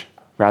marriage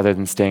rather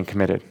than staying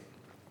committed.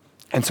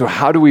 And so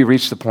how do we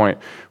reach the point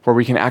where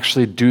we can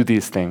actually do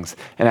these things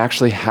and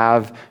actually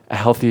have a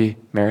healthy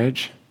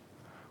marriage?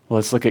 Well,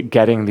 let's look at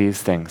getting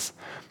these things.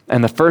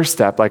 And the first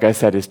step, like I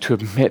said, is to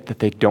admit that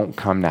they don't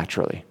come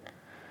naturally.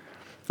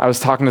 I was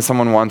talking to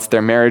someone once,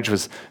 their marriage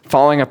was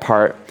falling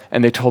apart,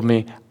 and they told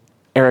me,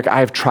 Eric, I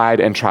have tried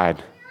and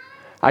tried.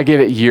 I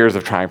gave it years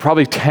of trying,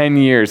 probably 10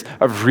 years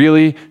of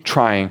really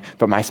trying,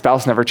 but my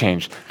spouse never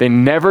changed. They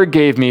never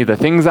gave me the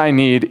things I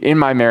need in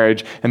my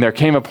marriage, and there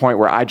came a point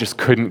where I just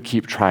couldn't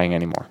keep trying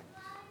anymore.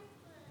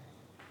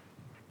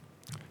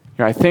 You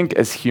know, I think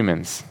as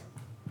humans,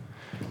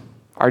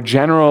 our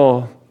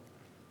general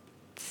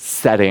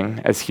setting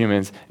as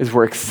humans is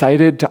we're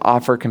excited to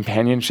offer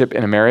companionship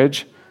in a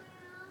marriage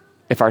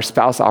if our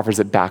spouse offers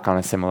it back on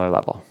a similar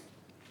level.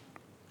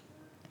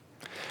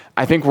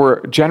 I think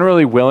we're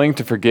generally willing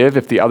to forgive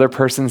if the other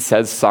person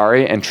says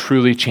sorry and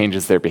truly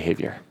changes their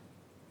behavior.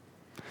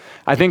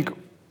 I think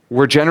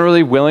we're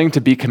generally willing to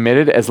be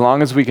committed as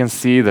long as we can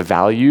see the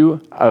value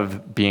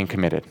of being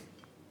committed.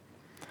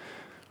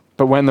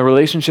 But when the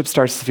relationship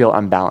starts to feel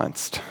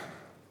unbalanced,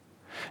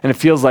 and it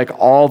feels like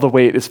all the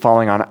weight is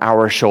falling on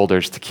our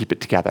shoulders to keep it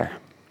together,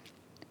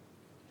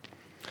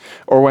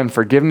 or when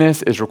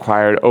forgiveness is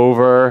required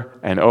over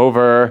and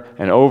over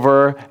and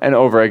over and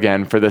over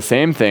again for the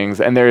same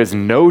things and there is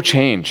no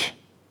change,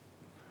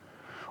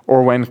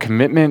 or when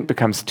commitment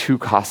becomes too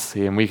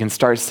costly and we can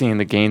start seeing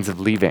the gains of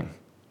leaving,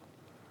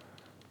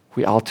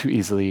 we all too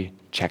easily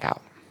check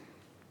out.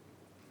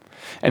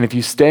 And if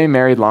you stay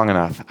married long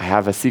enough, I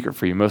have a secret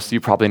for you. Most of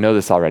you probably know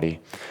this already.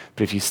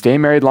 But if you stay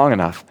married long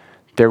enough,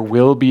 there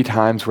will be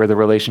times where the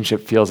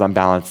relationship feels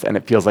unbalanced and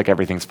it feels like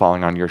everything's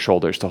falling on your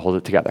shoulders to hold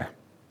it together.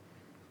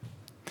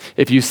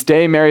 If you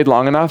stay married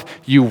long enough,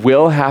 you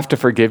will have to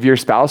forgive your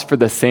spouse for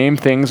the same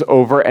things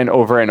over and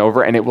over and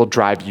over, and it will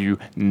drive you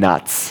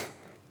nuts.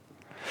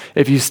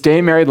 If you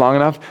stay married long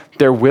enough,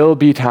 there will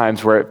be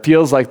times where it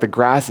feels like the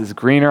grass is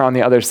greener on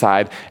the other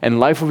side, and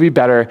life would be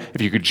better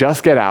if you could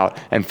just get out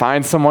and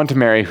find someone to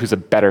marry who's a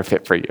better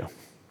fit for you.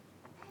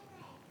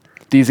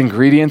 These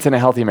ingredients in a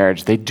healthy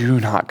marriage, they do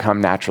not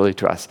come naturally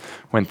to us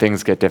when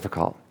things get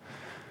difficult.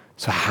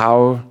 So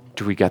how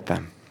do we get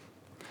them?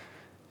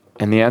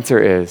 And the answer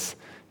is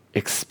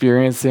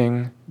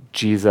experiencing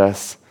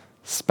Jesus'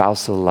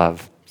 spousal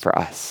love for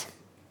us.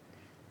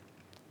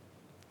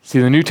 See,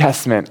 the New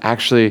Testament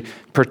actually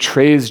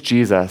portrays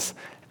Jesus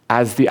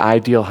as the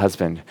ideal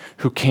husband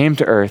who came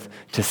to earth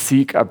to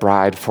seek a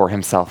bride for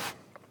himself.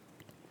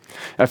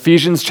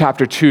 Ephesians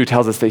chapter 2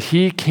 tells us that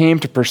he came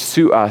to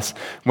pursue us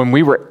when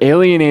we were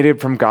alienated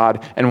from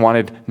God and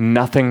wanted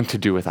nothing to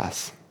do with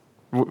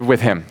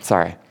him.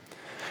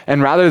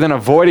 And rather than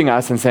avoiding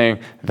us and saying,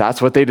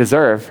 that's what they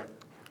deserve,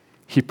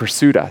 he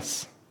pursued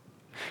us.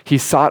 He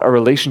sought a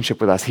relationship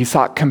with us. He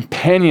sought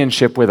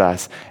companionship with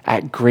us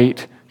at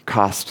great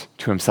cost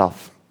to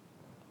himself.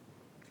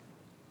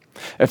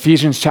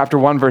 Ephesians chapter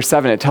 1, verse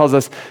 7, it tells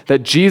us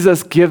that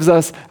Jesus gives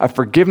us a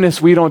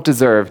forgiveness we don't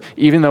deserve,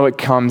 even though it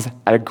comes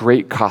at a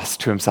great cost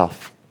to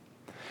himself.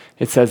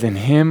 It says, in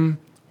him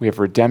we have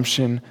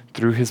redemption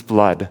through his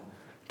blood,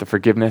 the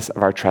forgiveness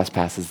of our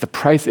trespasses. The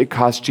price it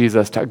cost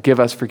Jesus to give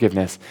us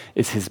forgiveness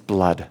is his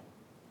blood.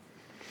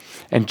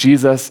 And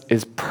Jesus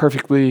is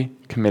perfectly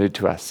committed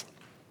to us.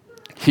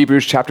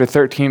 Hebrews chapter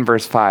 13,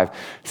 verse 5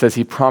 says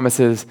he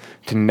promises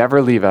to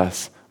never leave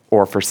us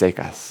or forsake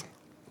us.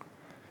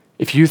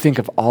 If you think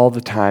of all the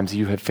times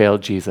you have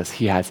failed Jesus,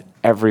 he has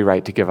every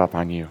right to give up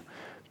on you,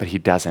 but he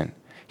doesn't.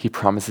 He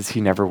promises he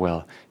never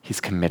will.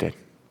 He's committed.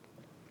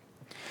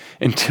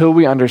 Until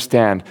we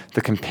understand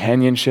the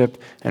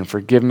companionship and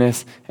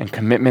forgiveness and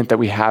commitment that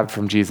we have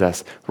from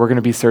Jesus, we're going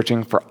to be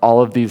searching for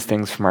all of these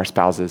things from our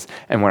spouses.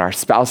 And when our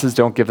spouses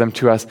don't give them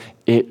to us,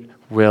 it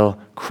will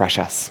crush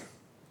us.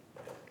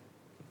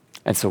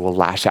 And so we'll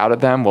lash out at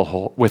them,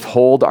 we'll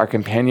withhold our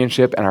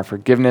companionship and our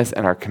forgiveness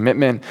and our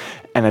commitment,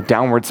 and a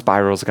downward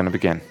spiral is going to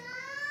begin.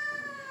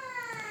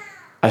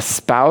 A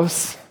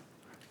spouse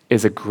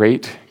is a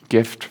great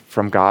gift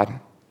from God,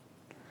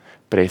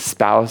 but a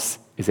spouse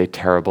is a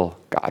terrible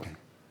God.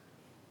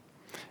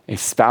 A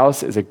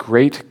spouse is a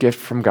great gift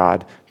from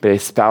God, but a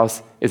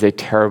spouse is a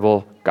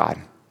terrible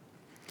God.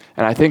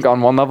 And I think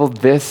on one level,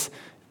 this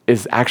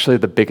is actually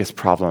the biggest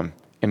problem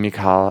in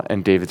Michal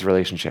and David's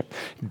relationship.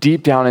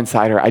 Deep down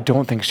inside her, I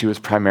don't think she was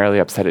primarily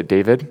upset at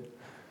David.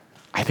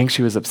 I think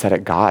she was upset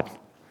at God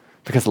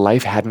because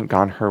life hadn't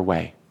gone her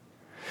way.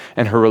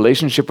 And her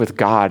relationship with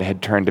God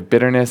had turned to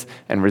bitterness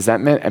and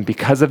resentment, and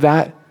because of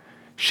that,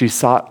 she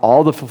sought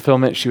all the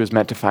fulfillment she was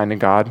meant to find in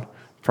God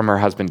from her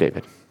husband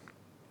David.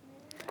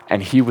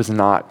 And he was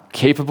not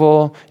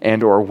capable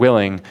and or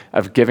willing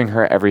of giving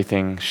her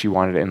everything she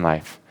wanted in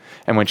life.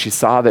 And when she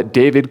saw that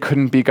David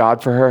couldn't be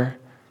God for her,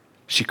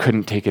 she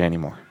couldn't take it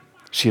anymore.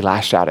 She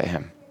lashed out at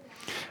him.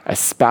 A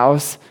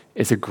spouse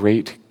is a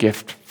great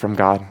gift from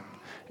God.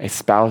 A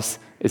spouse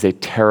is a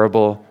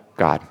terrible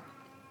God.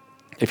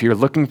 If you're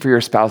looking for your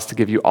spouse to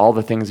give you all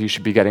the things you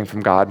should be getting from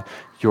God,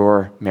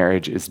 your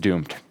marriage is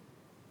doomed.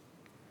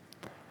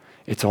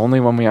 It's only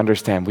when we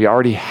understand we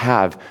already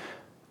have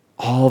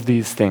all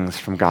these things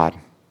from God,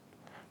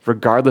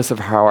 regardless of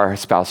how our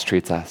spouse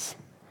treats us,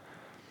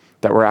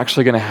 that we're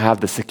actually going to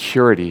have the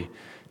security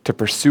to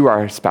pursue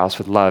our spouse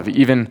with love,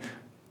 even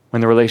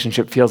when the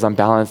relationship feels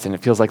unbalanced and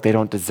it feels like they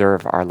don't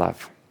deserve our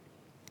love.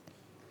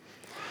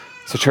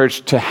 So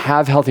church, to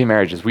have healthy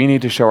marriages, we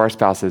need to show our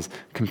spouses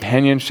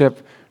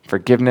companionship,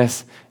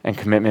 forgiveness, and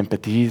commitment,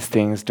 but these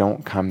things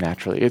don't come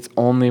naturally. It's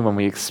only when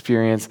we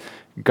experience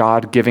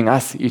God giving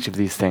us each of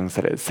these things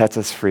that it sets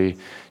us free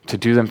to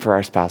do them for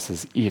our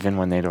spouses, even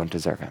when they don't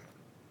deserve it.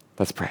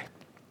 Let's pray.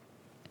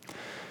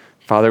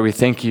 Father, we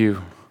thank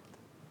you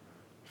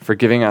for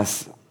giving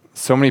us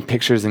so many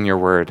pictures in your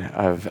word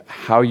of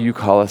how you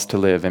call us to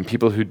live, and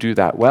people who do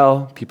that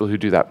well, people who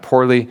do that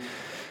poorly,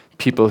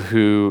 people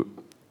who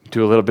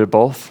do a little bit of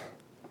both?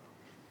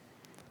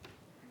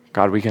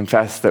 God, we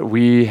confess that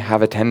we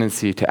have a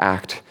tendency to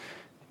act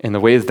in the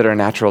ways that are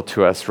natural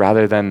to us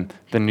rather than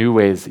the new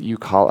ways that you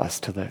call us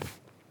to live.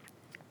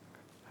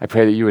 I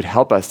pray that you would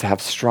help us to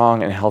have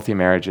strong and healthy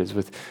marriages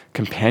with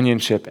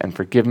companionship and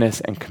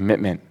forgiveness and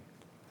commitment.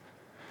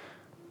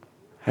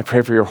 I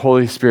pray for your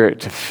Holy Spirit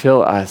to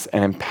fill us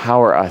and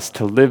empower us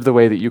to live the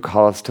way that you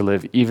call us to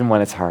live, even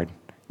when it's hard,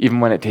 even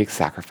when it takes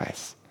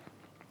sacrifice.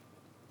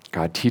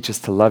 God, teach us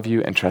to love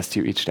you and trust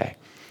you each day.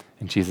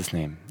 In Jesus'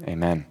 name,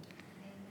 amen.